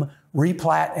grant them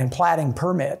replat and platting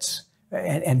permits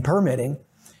and permitting.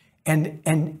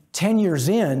 And 10 years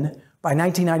in, by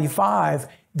 1995,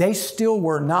 they still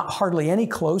were not hardly any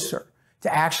closer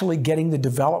to actually getting the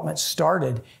development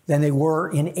started than they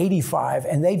were in 85,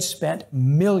 and they'd spent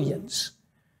millions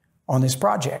on this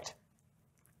project.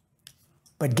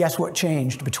 But guess what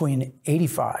changed between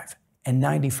 85 and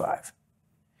 95?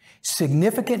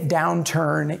 Significant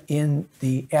downturn in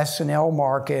the S&L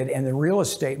market and the real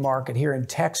estate market here in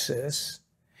Texas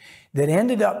that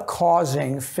ended up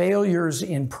causing failures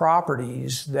in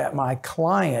properties that my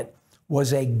client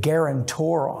was a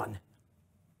guarantor on.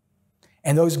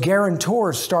 And those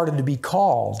guarantors started to be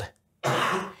called.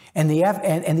 And the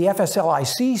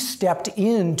FSLIC stepped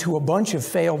into a bunch of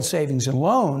failed savings and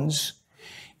loans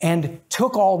and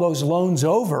took all those loans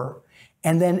over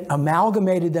and then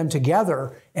amalgamated them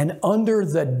together. And under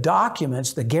the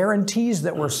documents, the guarantees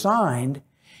that were signed,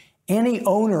 any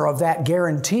owner of that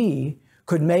guarantee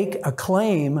could make a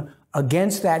claim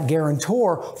against that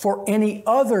guarantor for any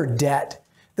other debt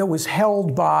that was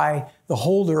held by the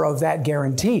holder of that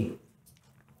guarantee.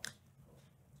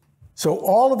 So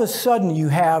all of a sudden you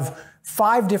have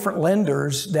 5 different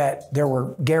lenders that there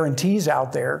were guarantees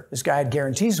out there. This guy had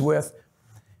guarantees with.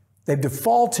 They've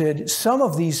defaulted. Some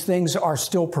of these things are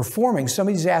still performing. Some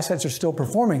of these assets are still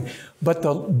performing, but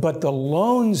the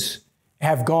loans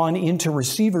have gone into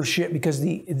receivership because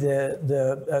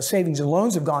the savings and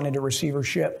loans have gone into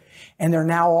receivership, and they're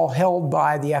now all held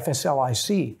by the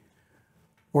FSLIC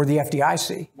or the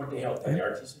FDIC. What they held by the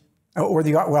RTC? Or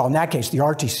well, in that case, the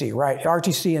RTC, right? The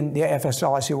RTC and the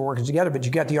FSLIC were working together, but you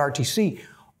got the RTC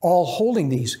all holding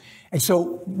these. And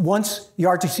so once the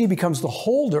RTC becomes the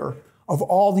holder of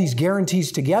all these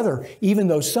guarantees together, even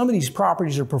though some of these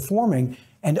properties are performing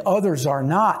and others are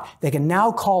not, they can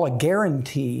now call a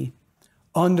guarantee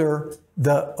under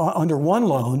one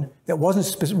loan that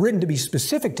wasn't written to be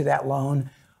specific to that loan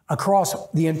across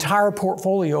the entire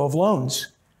portfolio of loans.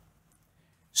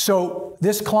 So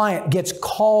this client gets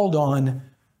called on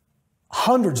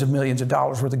hundreds of millions of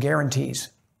dollars worth of guarantees.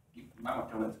 You might want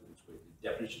to come into the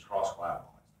definition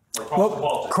cross-collateralized.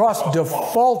 Well,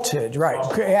 cross-defaulted,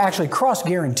 right. Actually,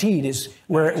 cross-guaranteed is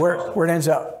where it ends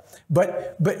up.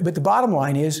 But the bottom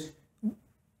line is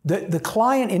the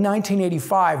client in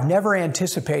 1985 never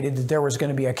anticipated that there was going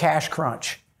to be a cash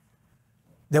crunch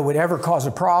that would ever cause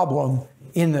a problem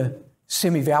in the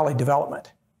Simi Valley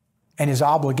development and his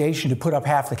obligation to put up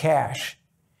half the cash.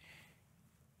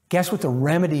 Guess what the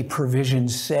remedy provision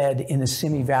said in the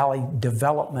Simi Valley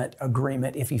development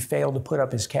agreement if he failed to put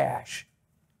up his cash?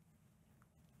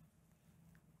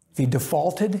 If he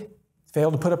defaulted,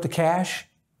 failed to put up the cash,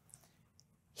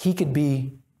 he could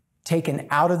be taken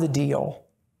out of the deal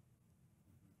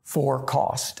for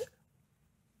cost,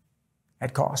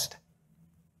 at cost.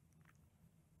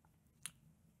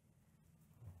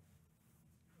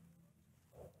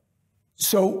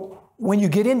 So when you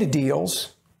get into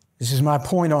deals, this is my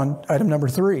point on item number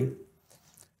 3,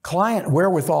 client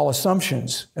wherewithal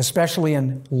assumptions, especially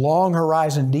in long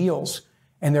horizon deals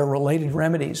and their related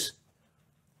remedies.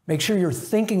 Make sure you're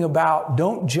thinking about,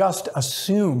 don't just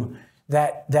assume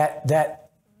that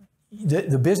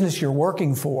the business you're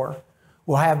working for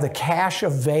will have the cash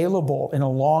available in a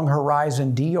long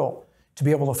horizon deal to be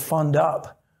able to fund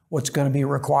up what's going to be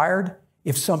required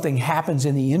if something happens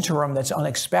in the interim that's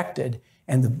unexpected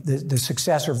and the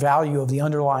success or value of the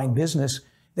underlying business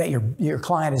that your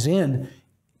client is in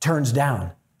turns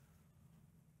down.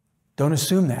 Don't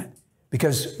assume that.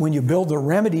 Because when you build the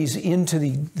remedies into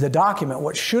the document,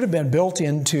 what should have been built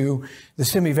into the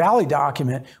Simi Valley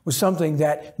document was something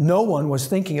that no one was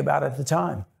thinking about at the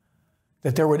time,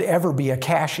 that there would ever be a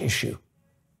cash issue.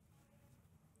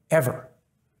 Ever.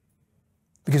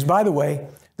 Because, by the way,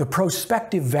 the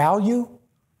prospective value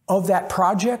of that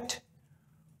project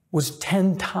was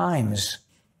 10 times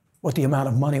what the amount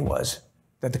of money was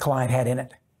that the client had in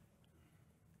it.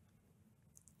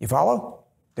 You follow?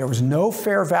 There was no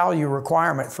fair value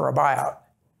requirement for a buyout.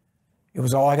 It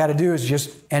was all I got to do is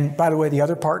just, and by the way, the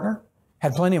other partner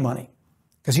had plenty of money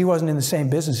because he wasn't in the same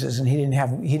businesses and he didn't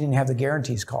have the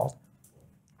guarantees called.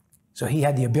 So he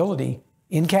had the ability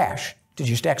in cash to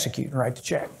just execute and write the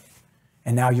check.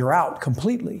 And now you're out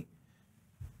completely,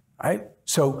 right?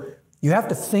 So You have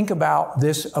to think about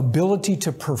this ability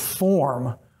to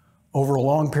perform over a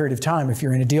long period of time if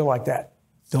you're in a deal like that.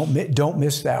 Don't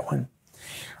miss that one.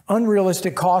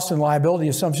 Unrealistic cost and liability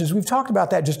assumptions. We've talked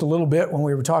about that just a little bit when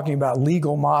we were talking about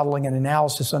legal modeling and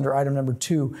analysis under item number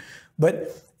 2.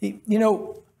 But, you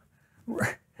know,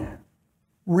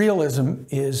 realism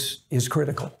is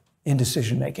critical in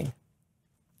decision making.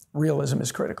 Realism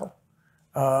is critical.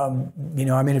 You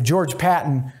know, I mean, if George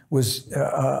Patton was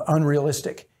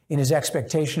unrealistic in his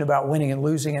expectation about winning and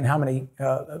losing and how many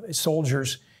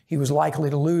soldiers he was likely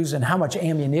to lose and how much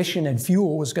ammunition and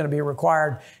fuel was going to be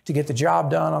required to get the job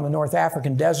done on the North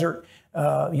African desert,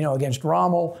 you know, against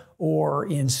Rommel, or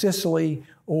in Sicily,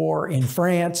 or in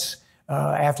France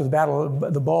after the Battle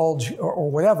of the Bulge,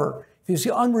 or whatever. If he was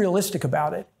unrealistic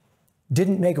about it,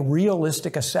 didn't make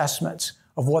realistic assessments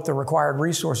of what the required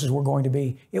resources were going to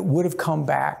be, it would have come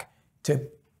back to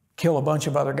kill a bunch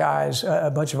of other guys,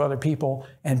 a bunch of other people,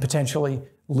 and potentially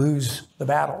lose the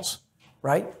battles,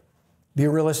 right? Be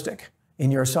realistic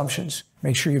in your assumptions.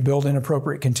 Make sure you build in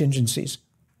appropriate contingencies.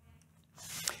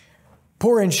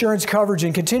 Poor insurance coverage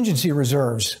and contingency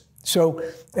reserves. So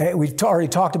we've already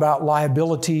talked about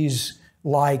liabilities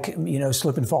like, you know,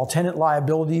 slip and fall tenant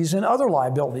liabilities and other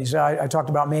liabilities. I talked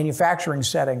about manufacturing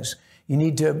settings. You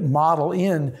need to model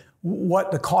in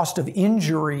what the cost of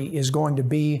injury is going to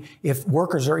be if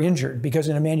workers are injured, because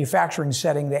in a manufacturing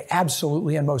setting, they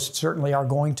absolutely and most certainly are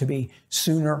going to be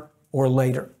sooner or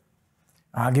later.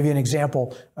 I'll give you an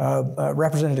example.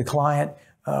 Represented a client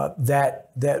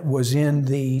that was in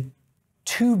the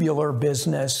tubular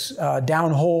business,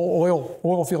 downhole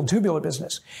oil field tubular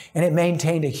business, and it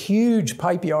maintained a huge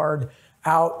pipe yard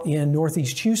out in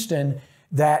Northeast Houston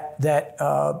that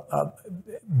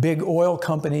big oil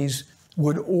companies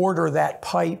would order that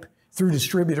pipe through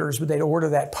distributors, but they'd order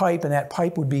that pipe, and that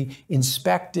pipe would be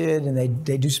inspected, and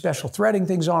they do special threading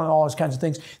things on it, all those kinds of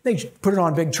things. They put it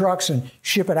on big trucks and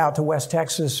ship it out to West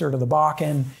Texas or to the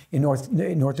Bakken in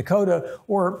North Dakota,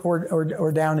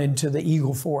 or down into the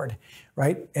Eagle Ford,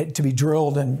 right, to be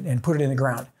drilled and put it in the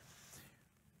ground.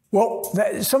 Well,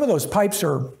 some of those pipes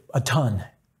are a ton.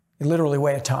 They literally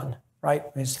weigh a ton, right?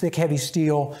 It's thick, heavy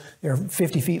steel. They're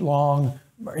 50 feet long,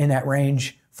 in that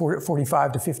range.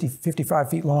 45 to 55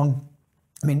 feet long.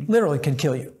 I mean, literally can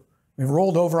kill you. You've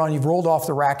rolled over on, you've rolled off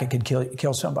the rack, it could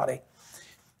kill somebody.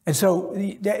 And so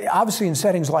obviously in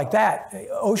settings like that,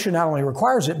 OSHA not only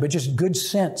requires it, but just good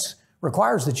sense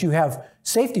requires that you have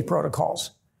safety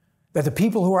protocols, that the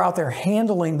people who are out there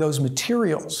handling those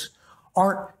materials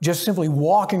aren't just simply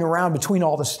walking around between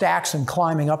all the stacks and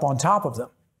climbing up on top of them,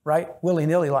 right?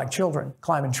 Willy-nilly like children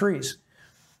climbing trees.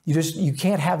 You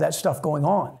can't have that stuff going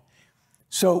on.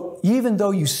 So even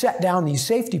though you set down these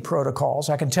safety protocols,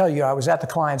 I can tell you, I was at the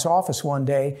client's office one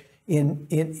day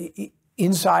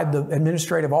inside the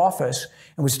administrative office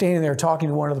and was standing there talking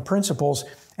to one of the principals,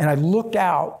 and I looked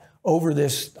out over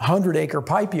this 100-acre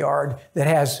pipe yard that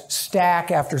has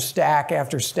stack after stack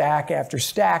after stack after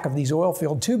stack of these oil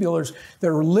field tubulars that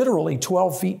are literally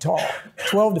 12 feet tall,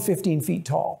 12 to 15 feet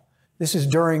tall. This is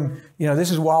during, you know, this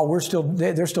is while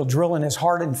they're still drilling as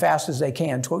hard and fast as they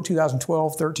can,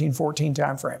 2012, 13, 14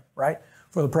 timeframe, right?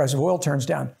 Before the price of oil turns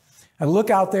down. I look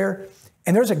out there,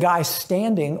 and there's a guy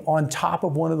standing on top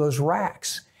of one of those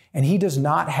racks, and he does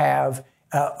not have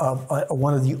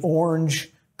one of the orange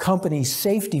company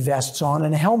safety vests on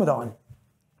and a helmet on.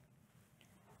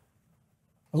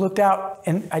 I looked out,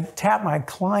 and I tapped my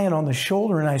client on the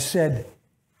shoulder, and I said,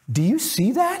 "Do you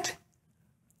see that?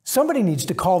 Somebody needs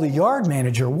to call the yard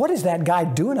manager. What is that guy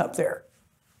doing up there?"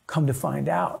 Come to find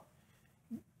out,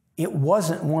 it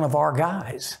wasn't one of our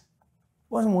guys.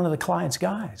 It wasn't one of the client's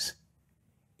guys.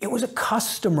 It was a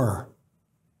customer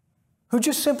who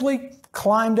just simply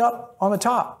climbed up on the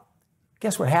top.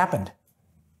 Guess what happened?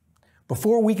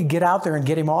 Before we could get out there and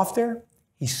get him off there,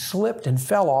 he slipped and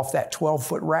fell off that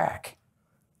 12-foot rack.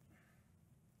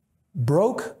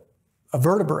 Broke a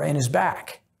vertebra in his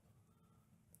back.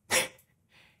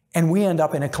 And we end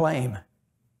up in a claim.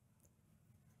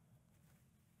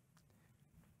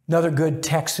 Another good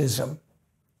Texism.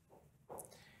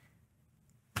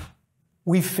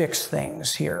 We fix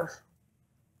things here.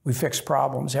 We fix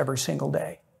problems every single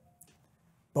day.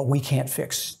 But we can't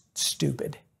fix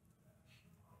stupid.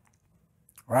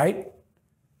 Right?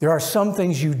 There are some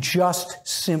things you just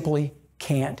simply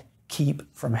can't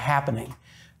keep from happening.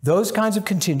 Those kinds of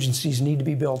contingencies need to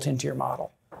be built into your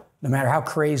model, no matter how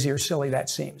crazy or silly that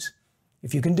seems.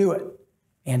 If you can do it,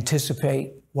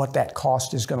 anticipate what that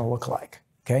cost is going to look like,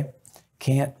 okay?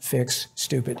 Can't fix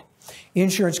stupid.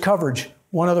 Insurance coverage.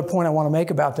 One other point I want to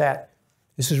make about that.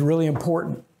 This is really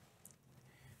important.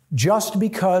 Just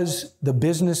because the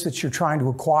business that you're trying to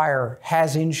acquire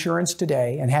has insurance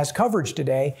today and has coverage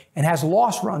today and has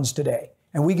loss runs today,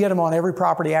 and we get them on every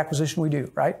property acquisition we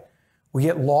do, right? We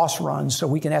get loss runs so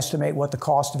we can estimate what the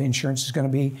cost of insurance is going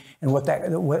to be and what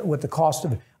the cost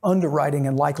of underwriting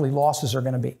and likely losses are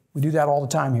going to be. We do that all the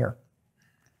time here.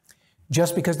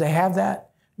 Just because they have that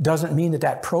doesn't mean that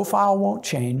that profile won't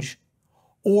change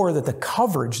or that the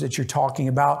coverage that you're talking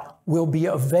about will be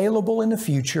available in the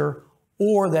future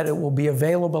or that it will be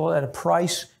available at a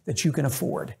price that you can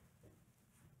afford.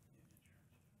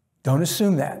 Don't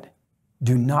assume that.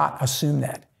 Do not assume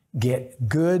that. Get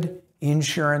good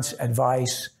insurance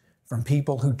advice from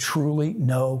people who truly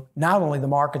know not only the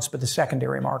markets, but the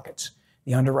secondary markets,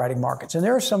 the underwriting markets. And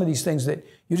there are some of these things that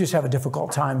you just have a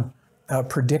difficult time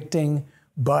predicting,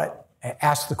 but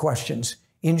ask the questions.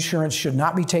 Insurance should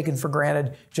not be taken for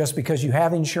granted. Just because you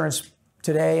have insurance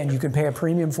today and you can pay a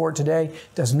premium for it today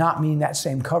does not mean that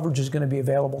same coverage is going to be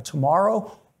available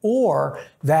tomorrow, or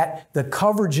that the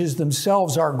coverages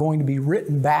themselves are going to be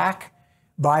written back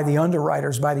by the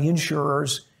underwriters, by the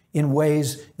insurers, in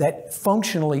ways that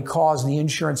functionally cause the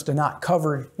insurance to not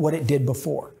cover what it did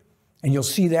before. And you'll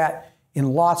see that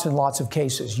in lots and lots of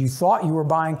cases. You thought you were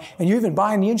buying, and you're even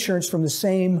buying the insurance from the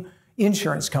same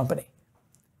insurance company,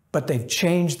 but they've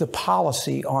changed the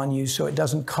policy on you so it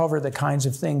doesn't cover the kinds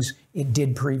of things it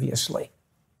did previously.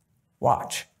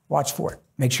 Watch for it.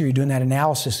 Make sure you're doing that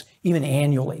analysis even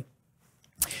annually.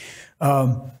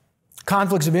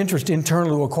 Conflicts of interest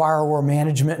internal to acquire or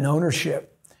management and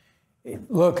ownership.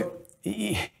 Look,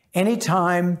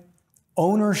 anytime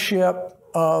ownership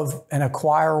of an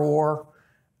acquirer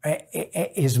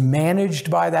is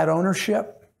managed by that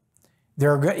ownership,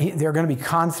 there are going to be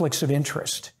conflicts of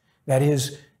interest. That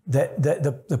is,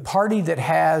 the party that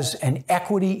has an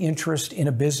equity interest in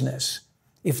a business,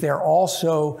 if they're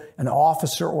also an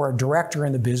officer or a director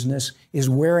in the business, is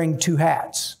wearing two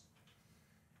hats.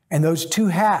 And those two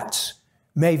hats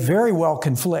may very well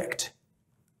conflict.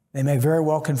 They may very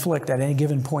well conflict at any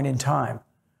given point in time.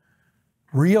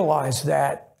 Realize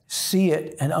that, see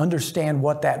it, and understand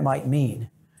what that might mean.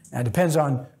 Now, it depends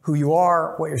on who you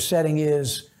are, what your setting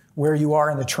is, where you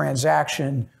are in the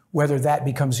transaction, whether that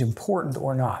becomes important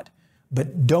or not.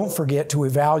 But don't forget to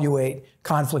evaluate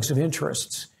conflicts of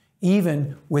interests,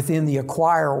 even within the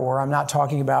acquirer. I'm not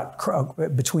talking about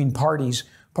between parties.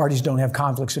 Parties don't have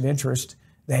conflicts of interest.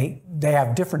 They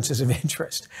have differences of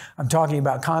interest. I'm talking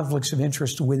about conflicts of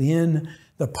interest within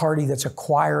the party that's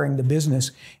acquiring the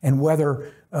business, and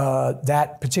whether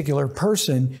that particular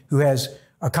person who has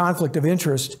a conflict of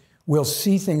interest will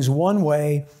see things one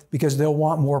way because they'll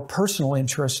want more personal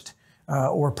interest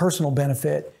or personal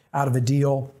benefit out of a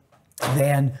deal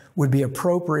than would be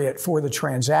appropriate for the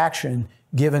transaction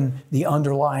given the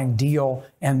underlying deal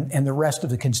and the rest of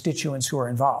the constituents who are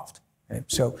involved. Okay?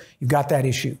 So you've got that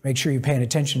issue. Make sure you're paying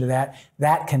attention to that.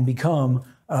 That can become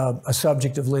a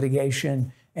subject of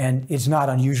litigation, and it's not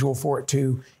unusual for it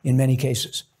to in many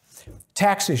cases.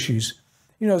 Tax issues.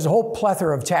 You know, there's a whole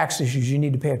plethora of tax issues you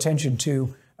need to pay attention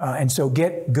to, and so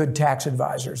get good tax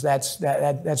advisors.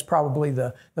 That's probably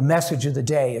the message of the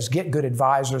day, is get good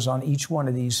advisors on each one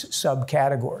of these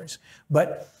subcategories.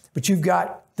 But you've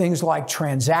got things like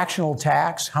transactional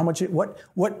tax,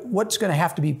 what's going to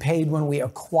have to be paid when we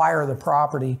acquire the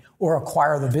property or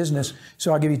acquire the business.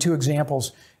 So I'll give you two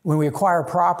examples. When we acquire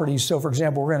properties, so for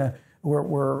example,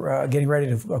 we're getting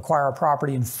ready to acquire a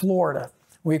property in Florida.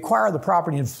 When we acquire the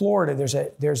property in Florida,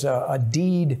 there's a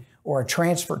deed or a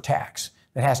transfer tax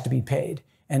that has to be paid,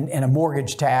 and a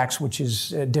mortgage tax, which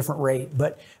is a different rate.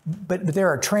 But there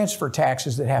are transfer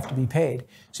taxes that have to be paid.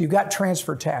 So you've got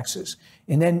transfer taxes,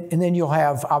 and then you'll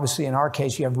have, obviously in our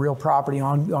case, you have real property,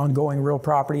 ongoing real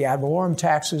property ad valorem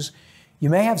taxes. You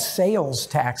may have sales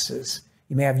taxes.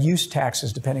 You may have use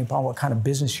taxes, depending upon what kind of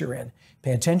business you're in.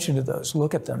 Pay attention to those.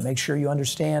 Look at them. Make sure you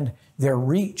understand their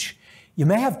reach. You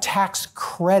may have tax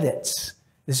credits.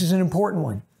 This is an important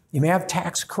one. You may have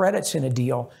tax credits in a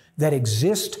deal that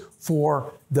exist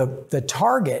for the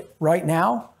target right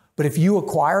now, but if you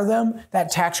acquire them,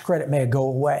 that tax credit may go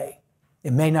away.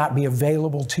 It may not be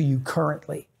available to you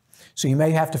currently. So you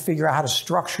may have to figure out how to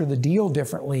structure the deal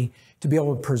differently to be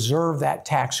able to preserve that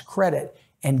tax credit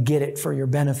and get it for your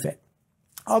benefit.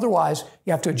 Otherwise,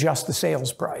 you have to adjust the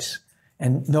sales price,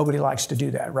 and nobody likes to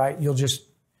do that, right? You'll just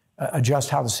adjust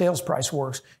how the sales price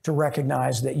works to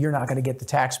recognize that you're not going to get the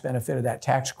tax benefit of that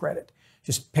tax credit.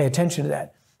 Just pay attention to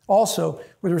that. Also,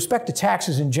 with respect to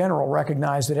taxes in general,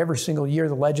 recognize that every single year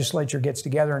the legislature gets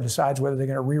together and decides whether they're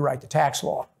going to rewrite the tax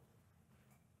law,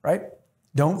 right?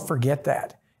 Don't forget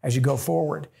that. as you go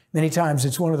forward. Many times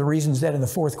it's one of the reasons that in the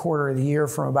fourth quarter of the year,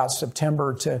 from about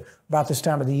September to about this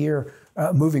time of the year,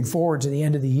 moving forward to the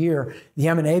end of the year, the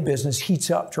M&A business heats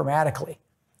up dramatically.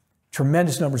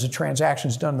 Tremendous numbers of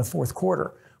transactions done in the fourth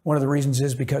quarter. One of the reasons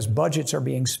is because budgets are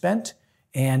being spent,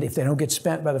 and if they don't get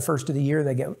spent by the first of the year,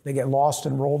 they get lost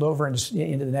and rolled over into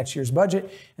the next year's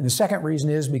budget. And the second reason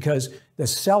is because the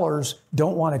sellers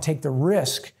don't want to take the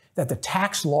risk that the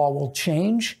tax law will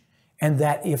change, and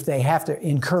that if they have to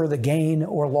incur the gain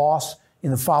or loss in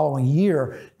the following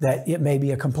year, that it may be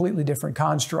a completely different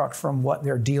construct from what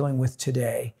they're dealing with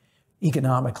today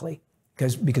economically,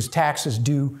 because taxes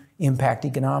do impact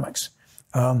economics.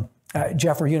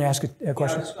 Jeff, were you going to ask a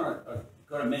question? Yeah, I was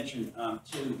going to mention,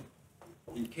 too,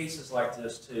 in cases like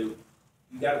this, too,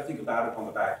 you got to think about it on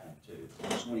the back end, too.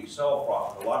 Because when you sell a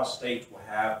profit, a lot of states will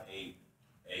have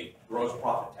a gross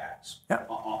profit tax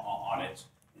on it.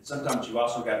 And sometimes you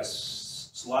also got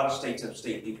a lot of states have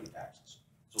state income taxes.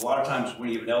 So a lot of times when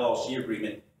you have an LLC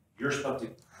agreement, you're supposed to,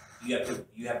 you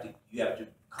have to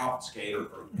confiscate or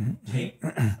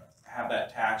have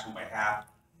that tax on behalf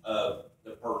of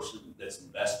the person that's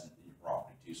invested in your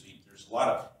property too. So there's a lot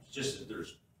of, it's just that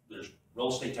there's real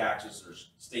estate taxes, there's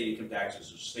state income taxes,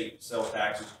 there's state sales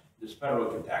taxes, there's federal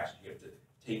income taxes. You have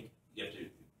to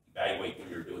evaluate when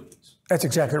you're doing these. That's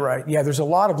exactly right. Yeah, there's a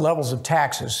lot of levels of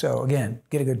taxes. So again,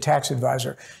 get a good tax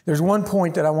advisor. There's one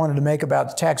point that I wanted to make about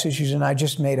the tax issues, and I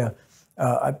just made a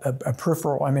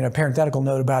parenthetical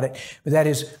note about it. But that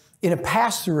is, in a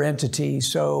pass-through entity,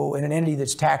 so in an entity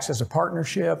that's taxed as a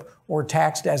partnership or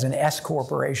taxed as an S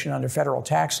corporation under federal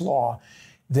tax law,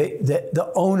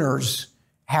 the owners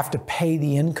have to pay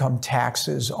the income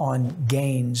taxes on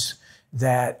gains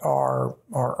that are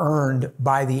earned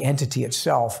by the entity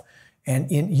itself,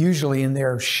 and usually in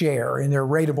their share, in their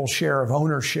ratable share of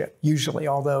ownership, usually,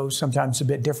 although sometimes a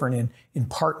bit different in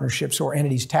partnerships or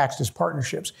entities taxed as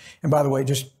partnerships. And by the way,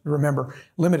 just remember,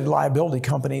 limited liability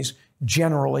companies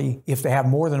generally, if they have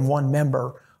more than one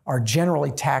member, are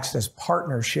generally taxed as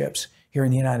partnerships here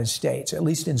in the United States, at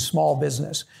least in small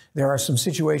business. There are some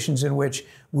situations in which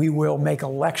we will make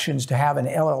elections to have an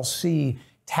LLC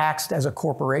taxed as a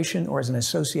corporation or as an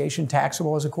association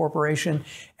taxable as a corporation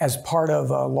as part of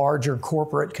a larger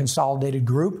corporate consolidated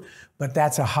group, but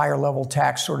that's a higher level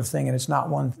tax sort of thing, and it's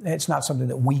not something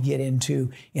that we get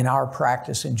into in our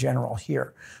practice in general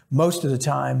here. Most of the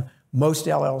time, most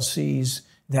LLCs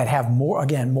that have more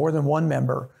than one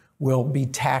member will be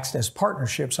taxed as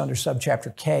partnerships under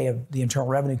subchapter K of the Internal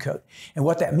Revenue Code. And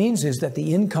what that means is that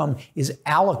the income is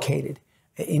allocated.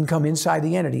 Income inside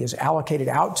the entity is allocated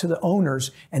out to the owners,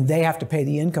 and they have to pay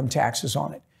the income taxes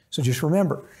on it. So just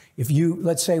remember, if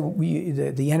let's say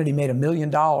the entity made $1 million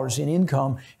in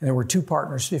income and there were two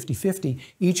partners 50-50,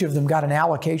 each of them got an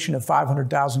allocation of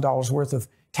 $500,000 worth of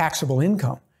taxable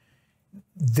income.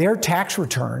 Their tax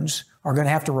returns are going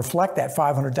to have to reflect that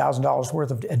 $500,000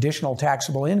 worth of additional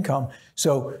taxable income.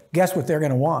 So guess what they're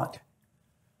going to want?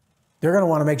 They're going to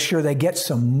want to make sure they get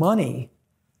some money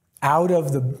out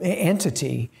of the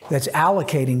entity that's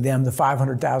allocating them the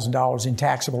 $500,000 in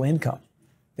taxable income.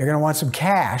 They're going to want some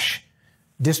cash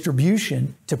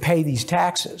distribution to pay these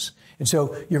taxes. And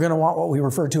so you're going to want what we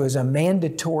refer to as a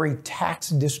mandatory tax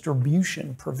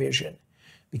distribution provision.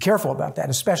 Be careful about that,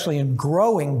 especially in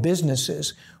growing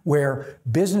businesses where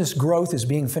business growth is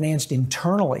being financed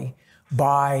internally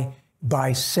by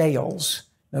sales.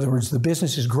 In other words, the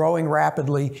business is growing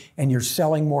rapidly and you're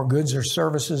selling more goods or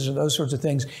services or those sorts of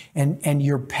things, and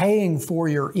you're paying for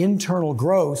your internal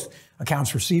growth,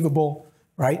 accounts receivable,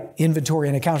 right? Inventory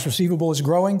and accounts receivable is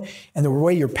growing, and the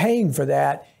way you're paying for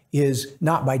that is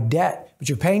not by debt, but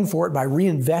you're paying for it by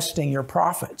reinvesting your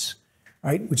profits,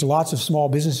 right? Which lots of small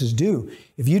businesses do.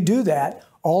 If you do that,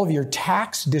 all of your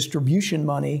tax distribution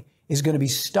money is going to be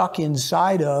stuck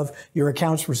inside of your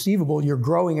accounts receivable, your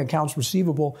growing accounts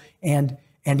receivable and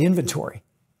inventory,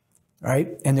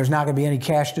 right? And there's not going to be any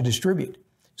cash to distribute.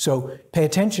 So pay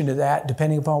attention to that.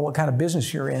 Depending upon what kind of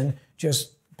business you're in,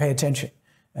 just pay attention.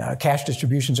 Cash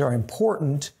distributions are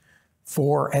important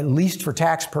at least for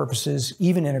tax purposes,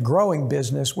 even in a growing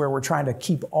business where we're trying to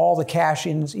keep all the cash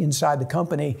inside the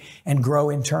company and grow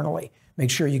internally. Make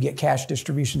sure you get cash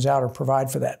distributions out or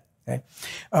provide for that, okay?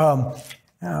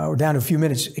 We're down to a few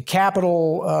minutes.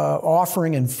 Capital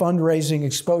offering and fundraising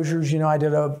exposures. You know, I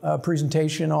did a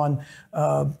presentation on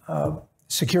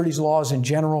securities laws in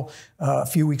general a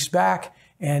few weeks back,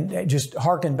 and just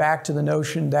harken back to the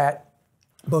notion that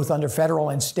both under federal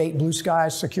and state blue sky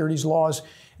securities laws,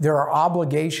 there are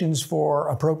obligations for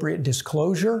appropriate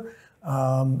disclosure.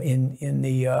 In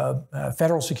the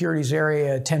federal securities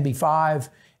area, 10b-5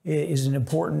 is an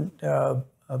important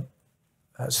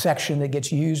section that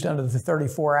gets used under the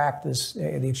 34 Act,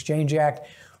 the Exchange Act,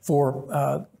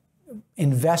 for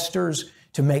investors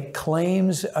to make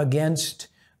claims against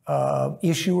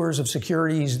issuers of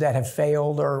securities that have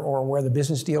failed or where the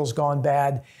business deal's gone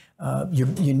bad.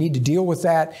 You need to deal with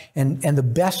that. And the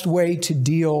best way to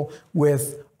deal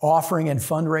with offering and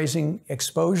fundraising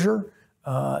exposure,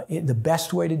 the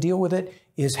best way to deal with it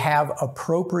is have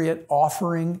appropriate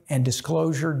offering and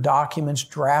disclosure documents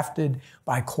drafted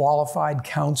by qualified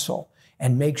counsel,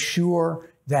 and make sure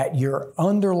that your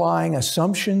underlying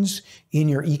assumptions in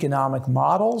your economic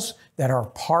models that are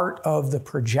part of the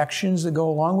projections that go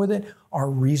along with it are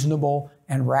reasonable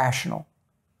and rational.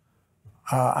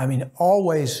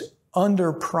 Always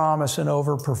under promise and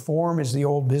over perform is the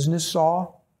old business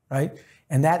saw, right?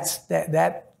 And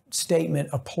that statement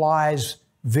applies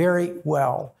very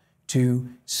well to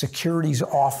securities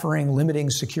offering, limiting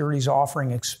securities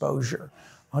offering exposure.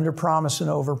 Under promise and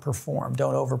over perform.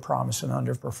 Don't over promise and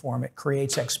underperform. It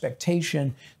creates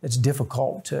expectation that's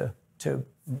difficult to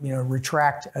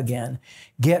retract again.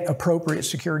 Get appropriate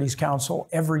securities counsel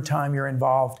every time you're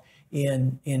involved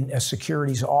in a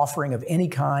securities offering of any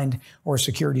kind or a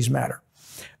securities matter.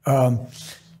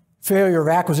 Failure of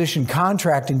acquisition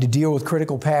contracting to deal with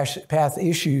critical path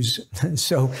issues.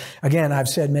 So again, I've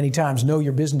said many times, know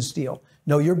your business deal.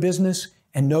 Know your business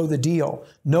and know the deal.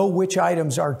 Know which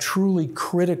items are truly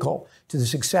critical to the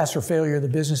success or failure of the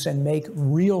business, and make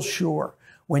real sure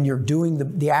when you're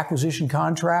doing the acquisition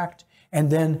contract and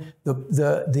then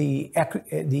the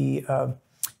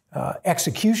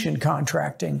execution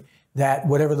contracting, that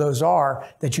whatever those are,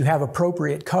 that you have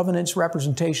appropriate covenants,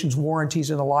 representations, warranties,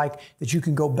 and the like that you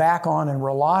can go back on and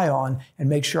rely on and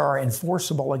make sure are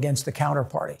enforceable against the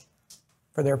counterparty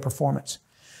for their performance.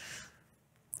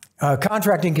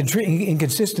 Contracting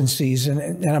inconsistencies,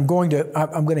 and I'm going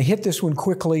to hit this one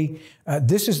quickly.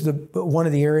 This is one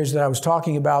of the areas that I was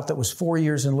talking about that was 4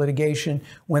 years in litigation,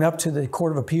 went up to the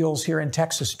Court of Appeals here in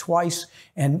Texas twice,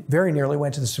 and very nearly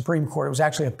went to the Supreme Court. It was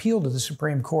actually appealed to the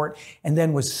Supreme Court and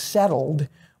then was settled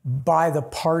by the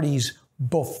parties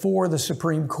before the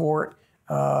Supreme Court.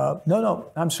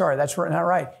 I'm sorry, that's not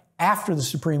right. After the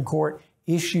Supreme Court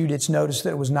issued its notice that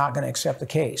it was not going to accept the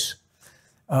case.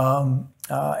 And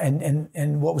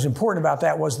what was important about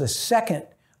that was the second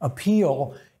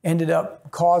appeal ended up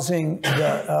causing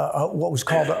what was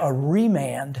called a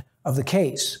remand of the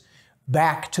case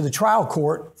back to the trial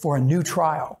court for a new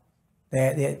trial.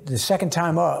 The second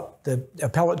time up, the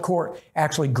appellate court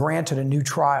actually granted a new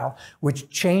trial, which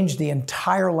changed the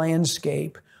entire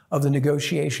landscape of the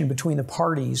negotiation between the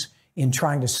parties in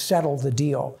trying to settle the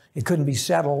deal. It couldn't be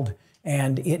settled,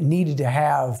 and it needed to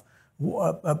have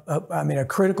a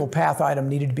critical path item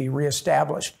needed to be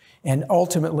reestablished. And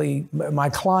ultimately, my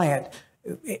client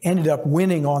ended up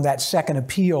winning on that second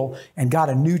appeal and got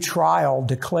a new trial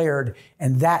declared,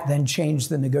 and that then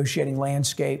changed the negotiating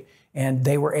landscape, and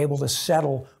they were able to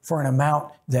settle for an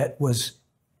amount that was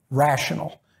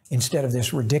rational instead of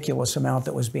this ridiculous amount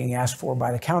that was being asked for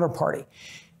by the counterparty.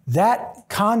 That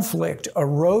conflict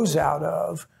arose out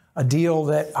of a deal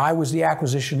that I was the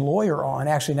acquisition lawyer on.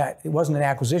 Actually, it wasn't an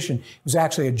acquisition. It was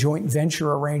actually a joint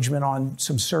venture arrangement on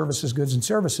some services, goods and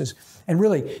services. And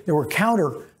really, there were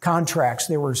counter contracts.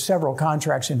 There were several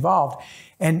contracts involved.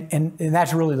 And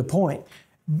that's really the point.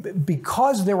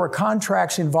 Because there were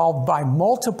contracts involved by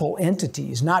multiple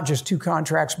entities, not just two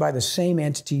contracts by the same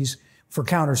entities for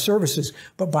counter services,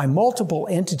 but by multiple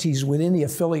entities within the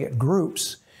affiliate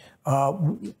groups,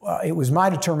 it was my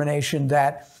determination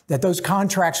that those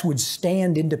contracts would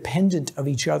stand independent of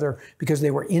each other because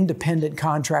they were independent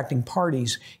contracting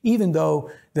parties, even though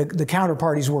the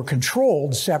counterparties were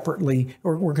controlled separately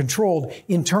or were controlled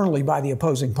internally by the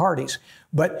opposing parties.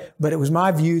 But it was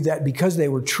my view that because they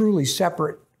were truly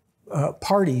separate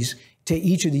parties to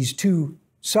each of these two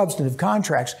substantive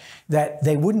contracts, that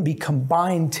they wouldn't be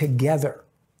combined together.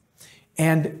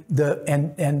 And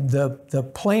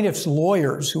the plaintiff's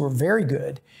lawyers, who were very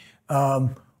good,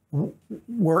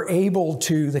 were able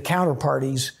to, the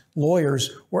counterparty's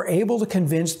lawyers were able to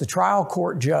convince the trial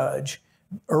court judge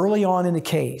early on in the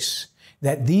case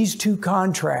that these two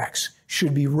contracts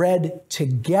should be read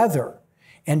together.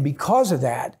 And because of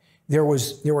that, there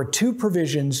were two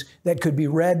provisions that could be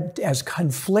read as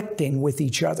conflicting with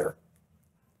each other.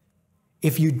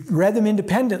 If you read them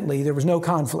independently, there was no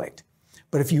conflict.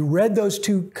 But if you read those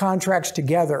two contracts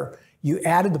together, you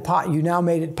now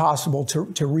made it possible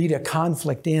to read a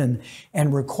conflict in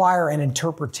and require an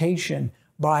interpretation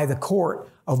by the court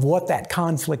of what that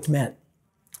conflict meant.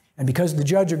 And because the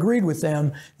judge agreed with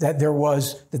them that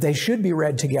they should be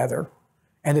read together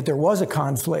and that there was a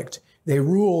conflict, they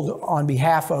ruled on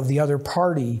behalf of the other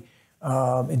party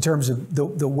in terms of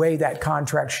the way that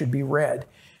contract should be read.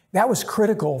 That was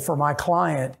critical for my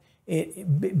client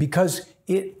because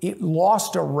it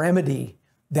lost a remedy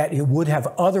that it would have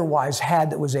otherwise had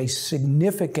that was a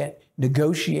significant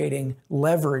negotiating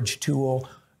leverage tool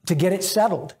to get it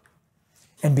settled.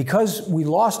 And because we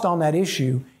lost on that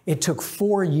issue, it took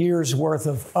 4 years worth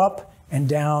of up and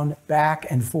down, back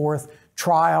and forth,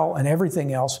 trial and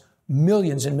everything else,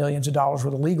 millions and millions of dollars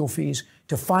worth of legal fees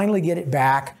to finally get it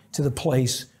back to the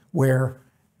place where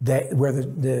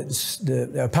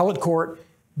the appellate court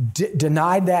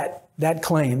denied that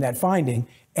claim, that finding,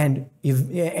 and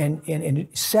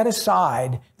set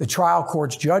aside the trial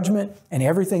court's judgment and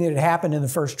everything that had happened in the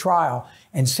first trial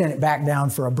and sent it back down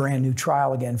for a brand new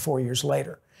trial again 4 years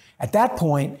later. At that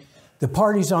point, the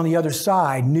parties on the other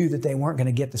side knew that they weren't going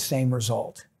to get the same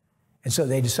result. And so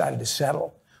they decided to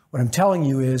settle. What I'm telling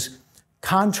you is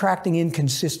contracting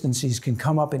inconsistencies can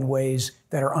come up in ways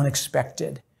that are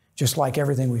unexpected, just like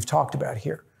everything we've talked about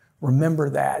here. Remember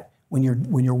that when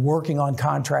you're working on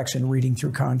contracts and reading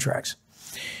through contracts.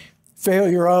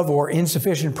 Failure of or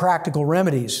insufficient practical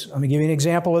remedies. Let me give you an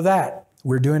example of that.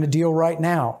 We're doing a deal right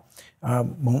now.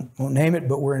 Won't name it,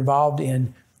 but we're involved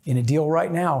in a deal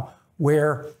right now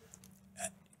where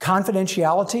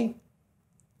confidentiality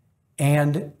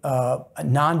and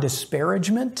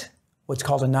non-disparagement, what's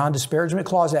called a non-disparagement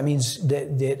clause. That means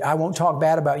that I won't talk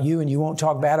bad about you and you won't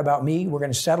talk bad about me. We're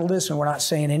going to settle this and we're not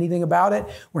saying anything about it.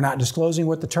 We're not disclosing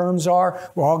what the terms are.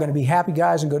 We're all going to be happy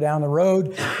guys and go down the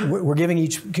road. We're giving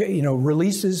each,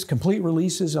 releases, complete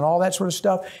releases and all that sort of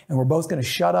stuff. And we're both going to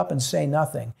shut up and say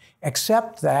nothing,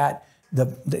 except that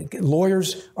the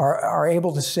lawyers are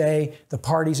able to say, the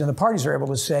parties are able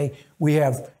to say, we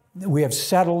have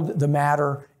settled the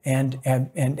matter and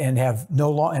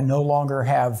no longer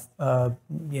have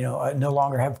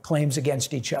claims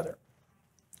against each other.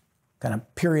 Kind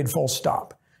of period, full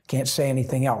stop. Can't say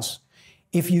anything else.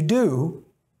 If you do,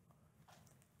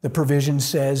 the provision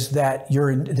says that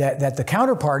that the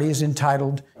counterparty is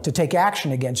entitled to take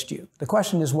action against you. The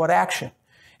question is, what action?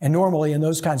 And normally in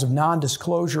those kinds of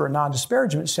non-disclosure or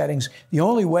non-disparagement settings, the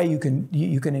only way you can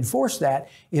enforce that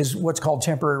is what's called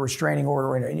temporary restraining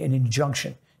order and an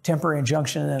injunction. Temporary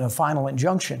injunction and then a final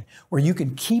injunction, where you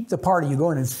can keep the party, you go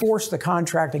and enforce the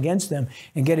contract against them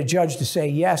and get a judge to say,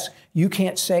 yes, you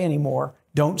can't say anymore,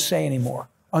 don't say anymore,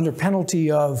 under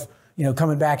penalty of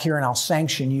coming back here and I'll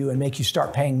sanction you and make you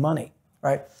start paying money,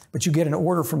 right? But you get an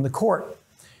order from the court.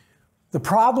 The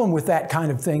problem with that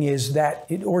kind of thing is that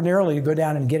ordinarily to go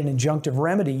down and get an injunctive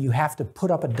remedy, you have to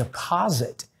put up a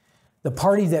deposit. The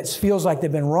party that feels like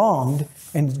they've been wronged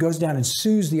and goes down and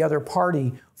sues the other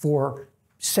party for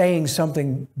saying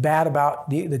something bad about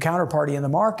the counterparty in the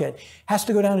market has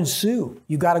to go down and sue.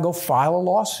 You got to go file a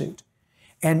lawsuit.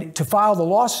 And to file the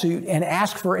lawsuit and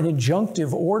ask for an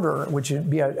injunctive order, which would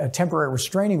be a temporary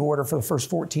restraining order for the first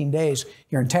 14 days,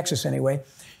 here in Texas anyway,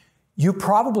 you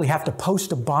probably have to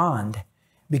post a bond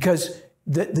because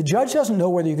the judge doesn't know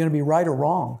whether you're going to be right or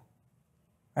wrong,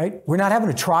 right? We're not having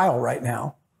a trial right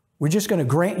now. We're just going to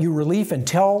grant you relief and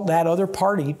tell that other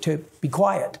party to be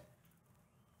quiet.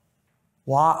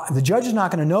 Well, the judge is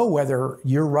not going to know whether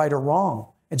you're right or wrong.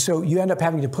 And so you end up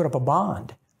having to put up a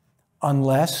bond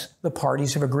unless the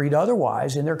parties have agreed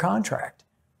otherwise in their contract.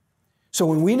 So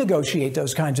when we negotiate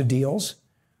those kinds of deals,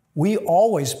 we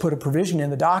always put a provision in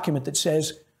the document that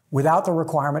says without the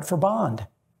requirement for bond.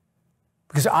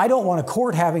 Because I don't want a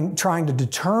court trying to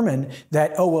determine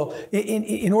that, oh, well,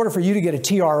 in order for you to get a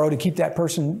TRO to keep that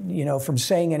person, from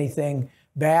saying anything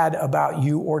bad about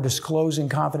you or disclosing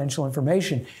confidential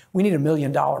information, we need $1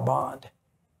 million bond.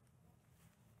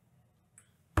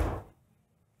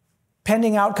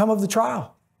 Pending outcome of the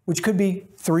trial, which could be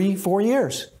 3-4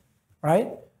 years, right?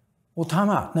 Well, time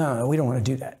out. No, we don't want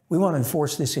to do that. We want to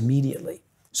enforce this immediately.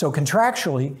 So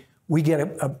contractually, we get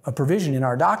a provision in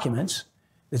our documents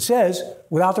that says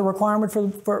without the requirement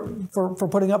for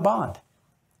putting up bond.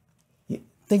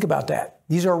 Think about that.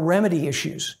 These are remedy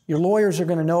issues. Your lawyers are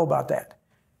going to know about that.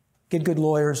 Get good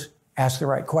lawyers, ask the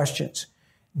right questions.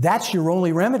 That's your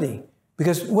only remedy.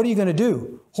 Because what are you going to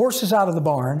do? Horses out of the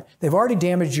barn. They've already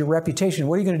damaged your reputation.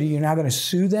 What are you going to do? You're now going to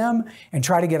sue them and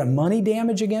try to get a money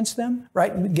damage against them,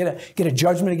 right? Get a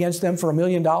judgment against them for $1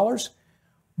 million.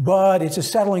 But it's a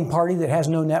settling party that has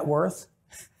no net worth,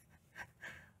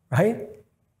 right?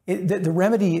 The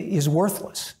remedy is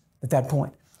worthless at that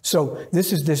point. So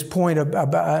this is this point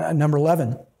about number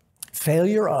 11,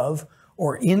 failure of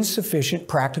or insufficient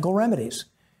practical remedies.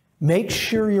 Make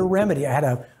sure your remedy. I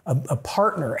had a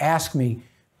partner ask me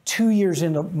 2 years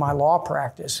into my law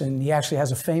practice, and he actually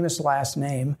has a famous last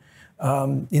name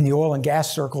in the oil and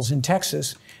gas circles in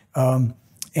Texas.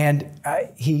 And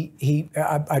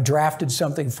I drafted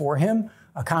something for him,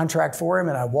 a contract for him,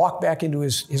 and I walked back into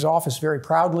his office very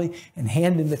proudly and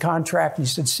handed him the contract, and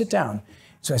he said, sit down.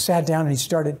 So I sat down and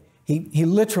he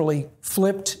literally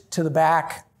flipped to the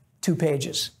back 2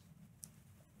 pages.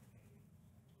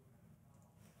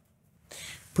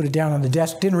 Put it down on the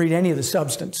desk, didn't read any of the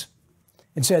substance,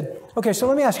 and said, okay, so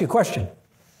let me ask you a question.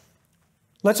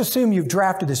 Let's assume you've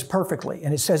drafted this perfectly,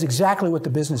 and it says exactly what the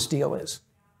business deal is.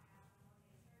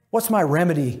 What's my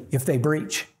remedy if they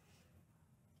breach?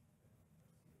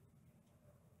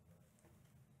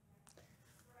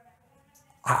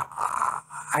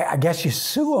 I guess you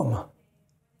sue them.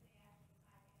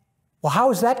 Well,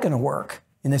 how is that going to work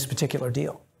in this particular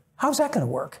deal? How's that going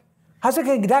to work? How's that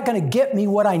going to get me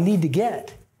what I need to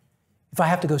get if I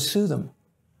have to go sue them?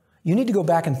 You need to go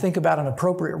back and think about an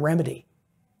appropriate remedy.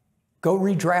 Go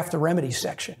redraft the remedy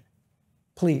section,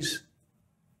 please.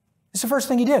 It's the first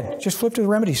thing he did. Just flipped to the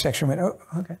remedy section and went,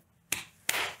 oh, okay.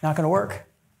 Not going to work.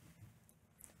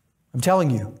 I'm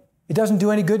telling you, it doesn't do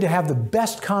any good to have the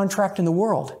best contract in the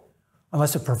world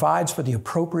unless it provides for the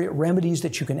appropriate remedies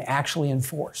that you can actually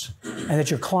enforce and that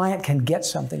your client can get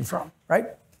something from, right?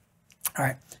 All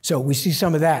right, so we see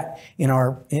some of that in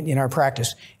our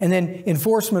practice. And then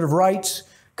enforcement of rights,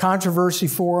 controversy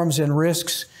forums, and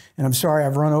risks. And I'm sorry,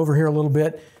 I've run over here a little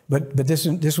bit, but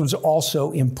this one's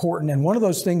also important. And one of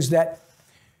those things that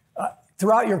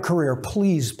throughout your career,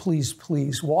 please, please,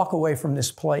 please walk away from this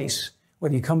place,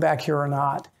 whether you come back here or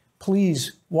not,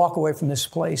 please walk away from this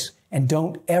place and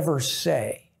don't ever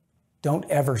say,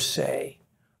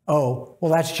 oh,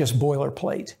 well, that's just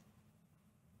boilerplate.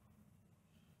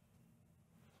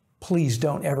 Please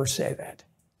don't ever say that.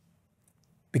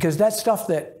 Because that stuff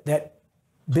that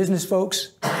business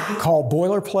folks call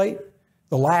boilerplate,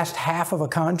 the last half of a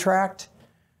contract,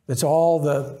 that's all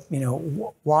the,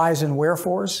 whys and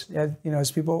wherefores,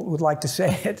 as people would like to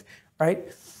say it,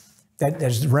 right? That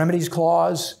there's the remedies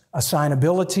clause,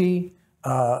 assignability,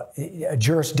 a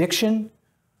jurisdiction,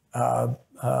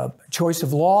 choice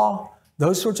of law,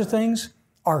 those sorts of things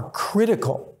are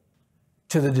critical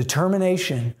to the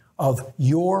determination of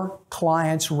your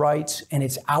client's rights and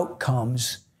its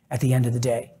outcomes at the end of the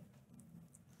day.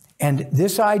 And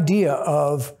this idea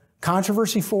of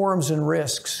controversy forums and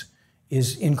risks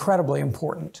is incredibly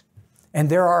important.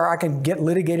 And I can get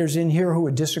litigators in here who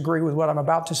would disagree with what I'm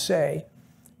about to say,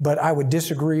 but I would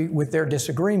disagree with their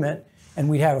disagreement, and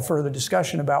we'd have a further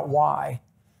discussion about why.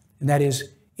 And that is,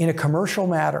 in a commercial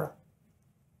matter,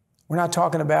 we're not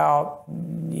talking about,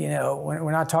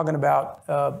 we're not talking about,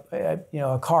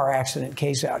 a car accident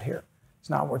case out here. It's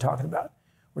not what we're talking about.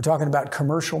 We're talking about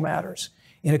commercial matters.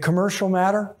 In a commercial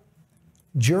matter,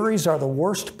 juries are the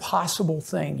worst possible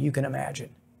thing you can imagine.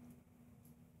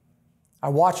 I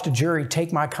watched a jury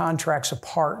take my contracts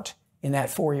apart in that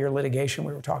 4-year litigation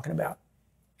we were talking about.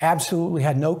 Absolutely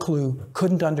had no clue,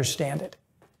 couldn't understand it.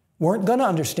 Weren't going to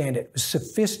understand it. It was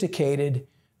sophisticated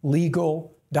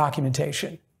legal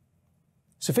documentation.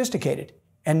 Sophisticated.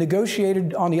 And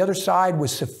negotiated on the other side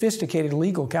with sophisticated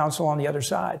legal counsel on the other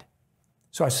side.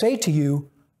 So I say to you,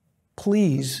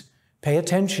 please pay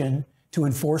attention to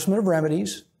enforcement of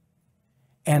remedies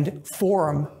and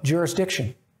forum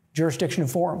jurisdiction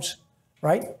and forums,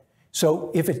 right?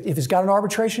 So if it's got an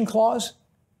arbitration clause,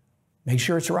 make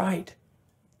sure it's right.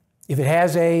 If it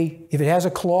has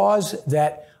a clause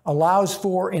that allows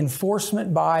for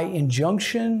enforcement by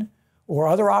injunction or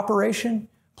other operation,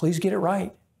 please get it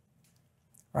right,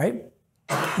 right?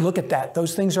 Look at that.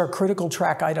 Those things are critical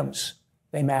track items.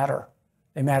 They matter.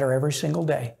 They matter every single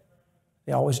day.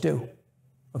 They always do.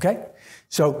 Okay?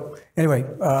 So anyway,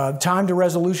 time to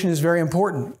resolution is very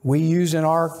important. We use in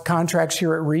our contracts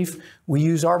here at RREAF, we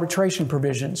use arbitration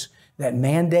provisions that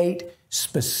mandate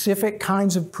specific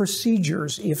kinds of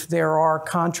procedures if there are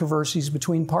controversies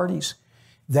between parties.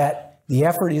 That the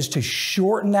effort is to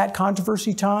shorten that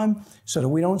controversy time so that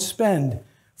we don't spend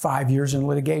 5 years in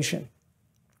litigation.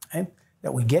 Okay?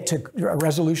 That we get to a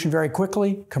resolution very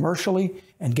quickly, commercially,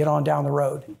 and get on down the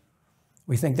road.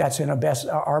 We think that's in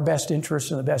our best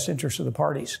interest and the best interest of the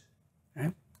parties.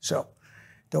 Okay? So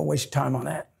don't waste time on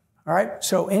that. All right,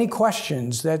 so any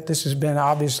questions? This has been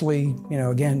obviously,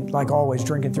 again, like always,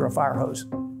 drinking through a fire hose.